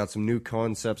I've got some new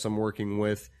concepts I'm working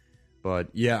with. But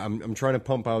yeah, I'm trying to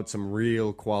pump out some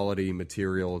real quality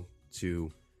material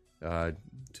to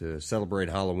celebrate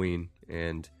Halloween.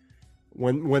 And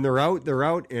when they're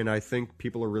out, and I think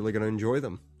people are really going to enjoy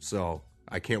them. So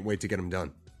I can't wait to get them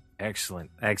done.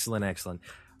 Excellent.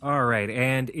 All right,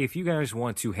 and if you guys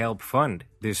want to help fund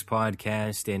this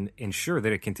podcast and ensure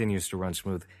that it continues to run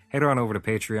smooth, head on over to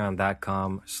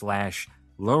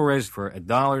patreon.com/lowres for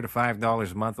 $1 to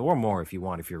 $5 a month, or more if you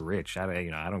want, if you're rich.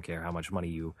 I don't care how much money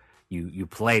you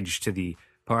pledge to the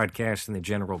podcast and the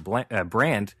general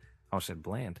brand. I said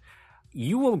bland.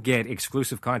 You will get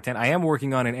exclusive content. I am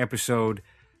working on an episode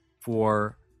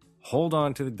for Hold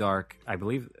On to the Dark. I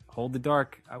believe Hold the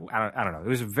Dark. I don't know. It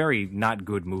was a very not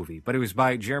good movie, but it was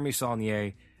by Jeremy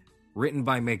Saulnier, written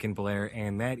by Macon Blair,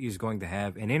 and that is going to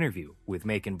have an interview with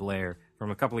Macon Blair from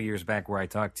a couple of years back where I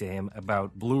talked to him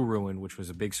about Blue Ruin, which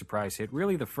was a big surprise hit,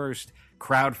 really the first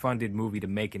crowd-funded movie to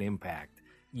make an impact.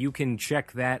 You can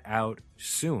check that out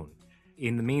soon.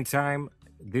 In the meantime,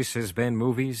 this has been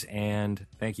Movies, and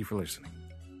thank you for listening.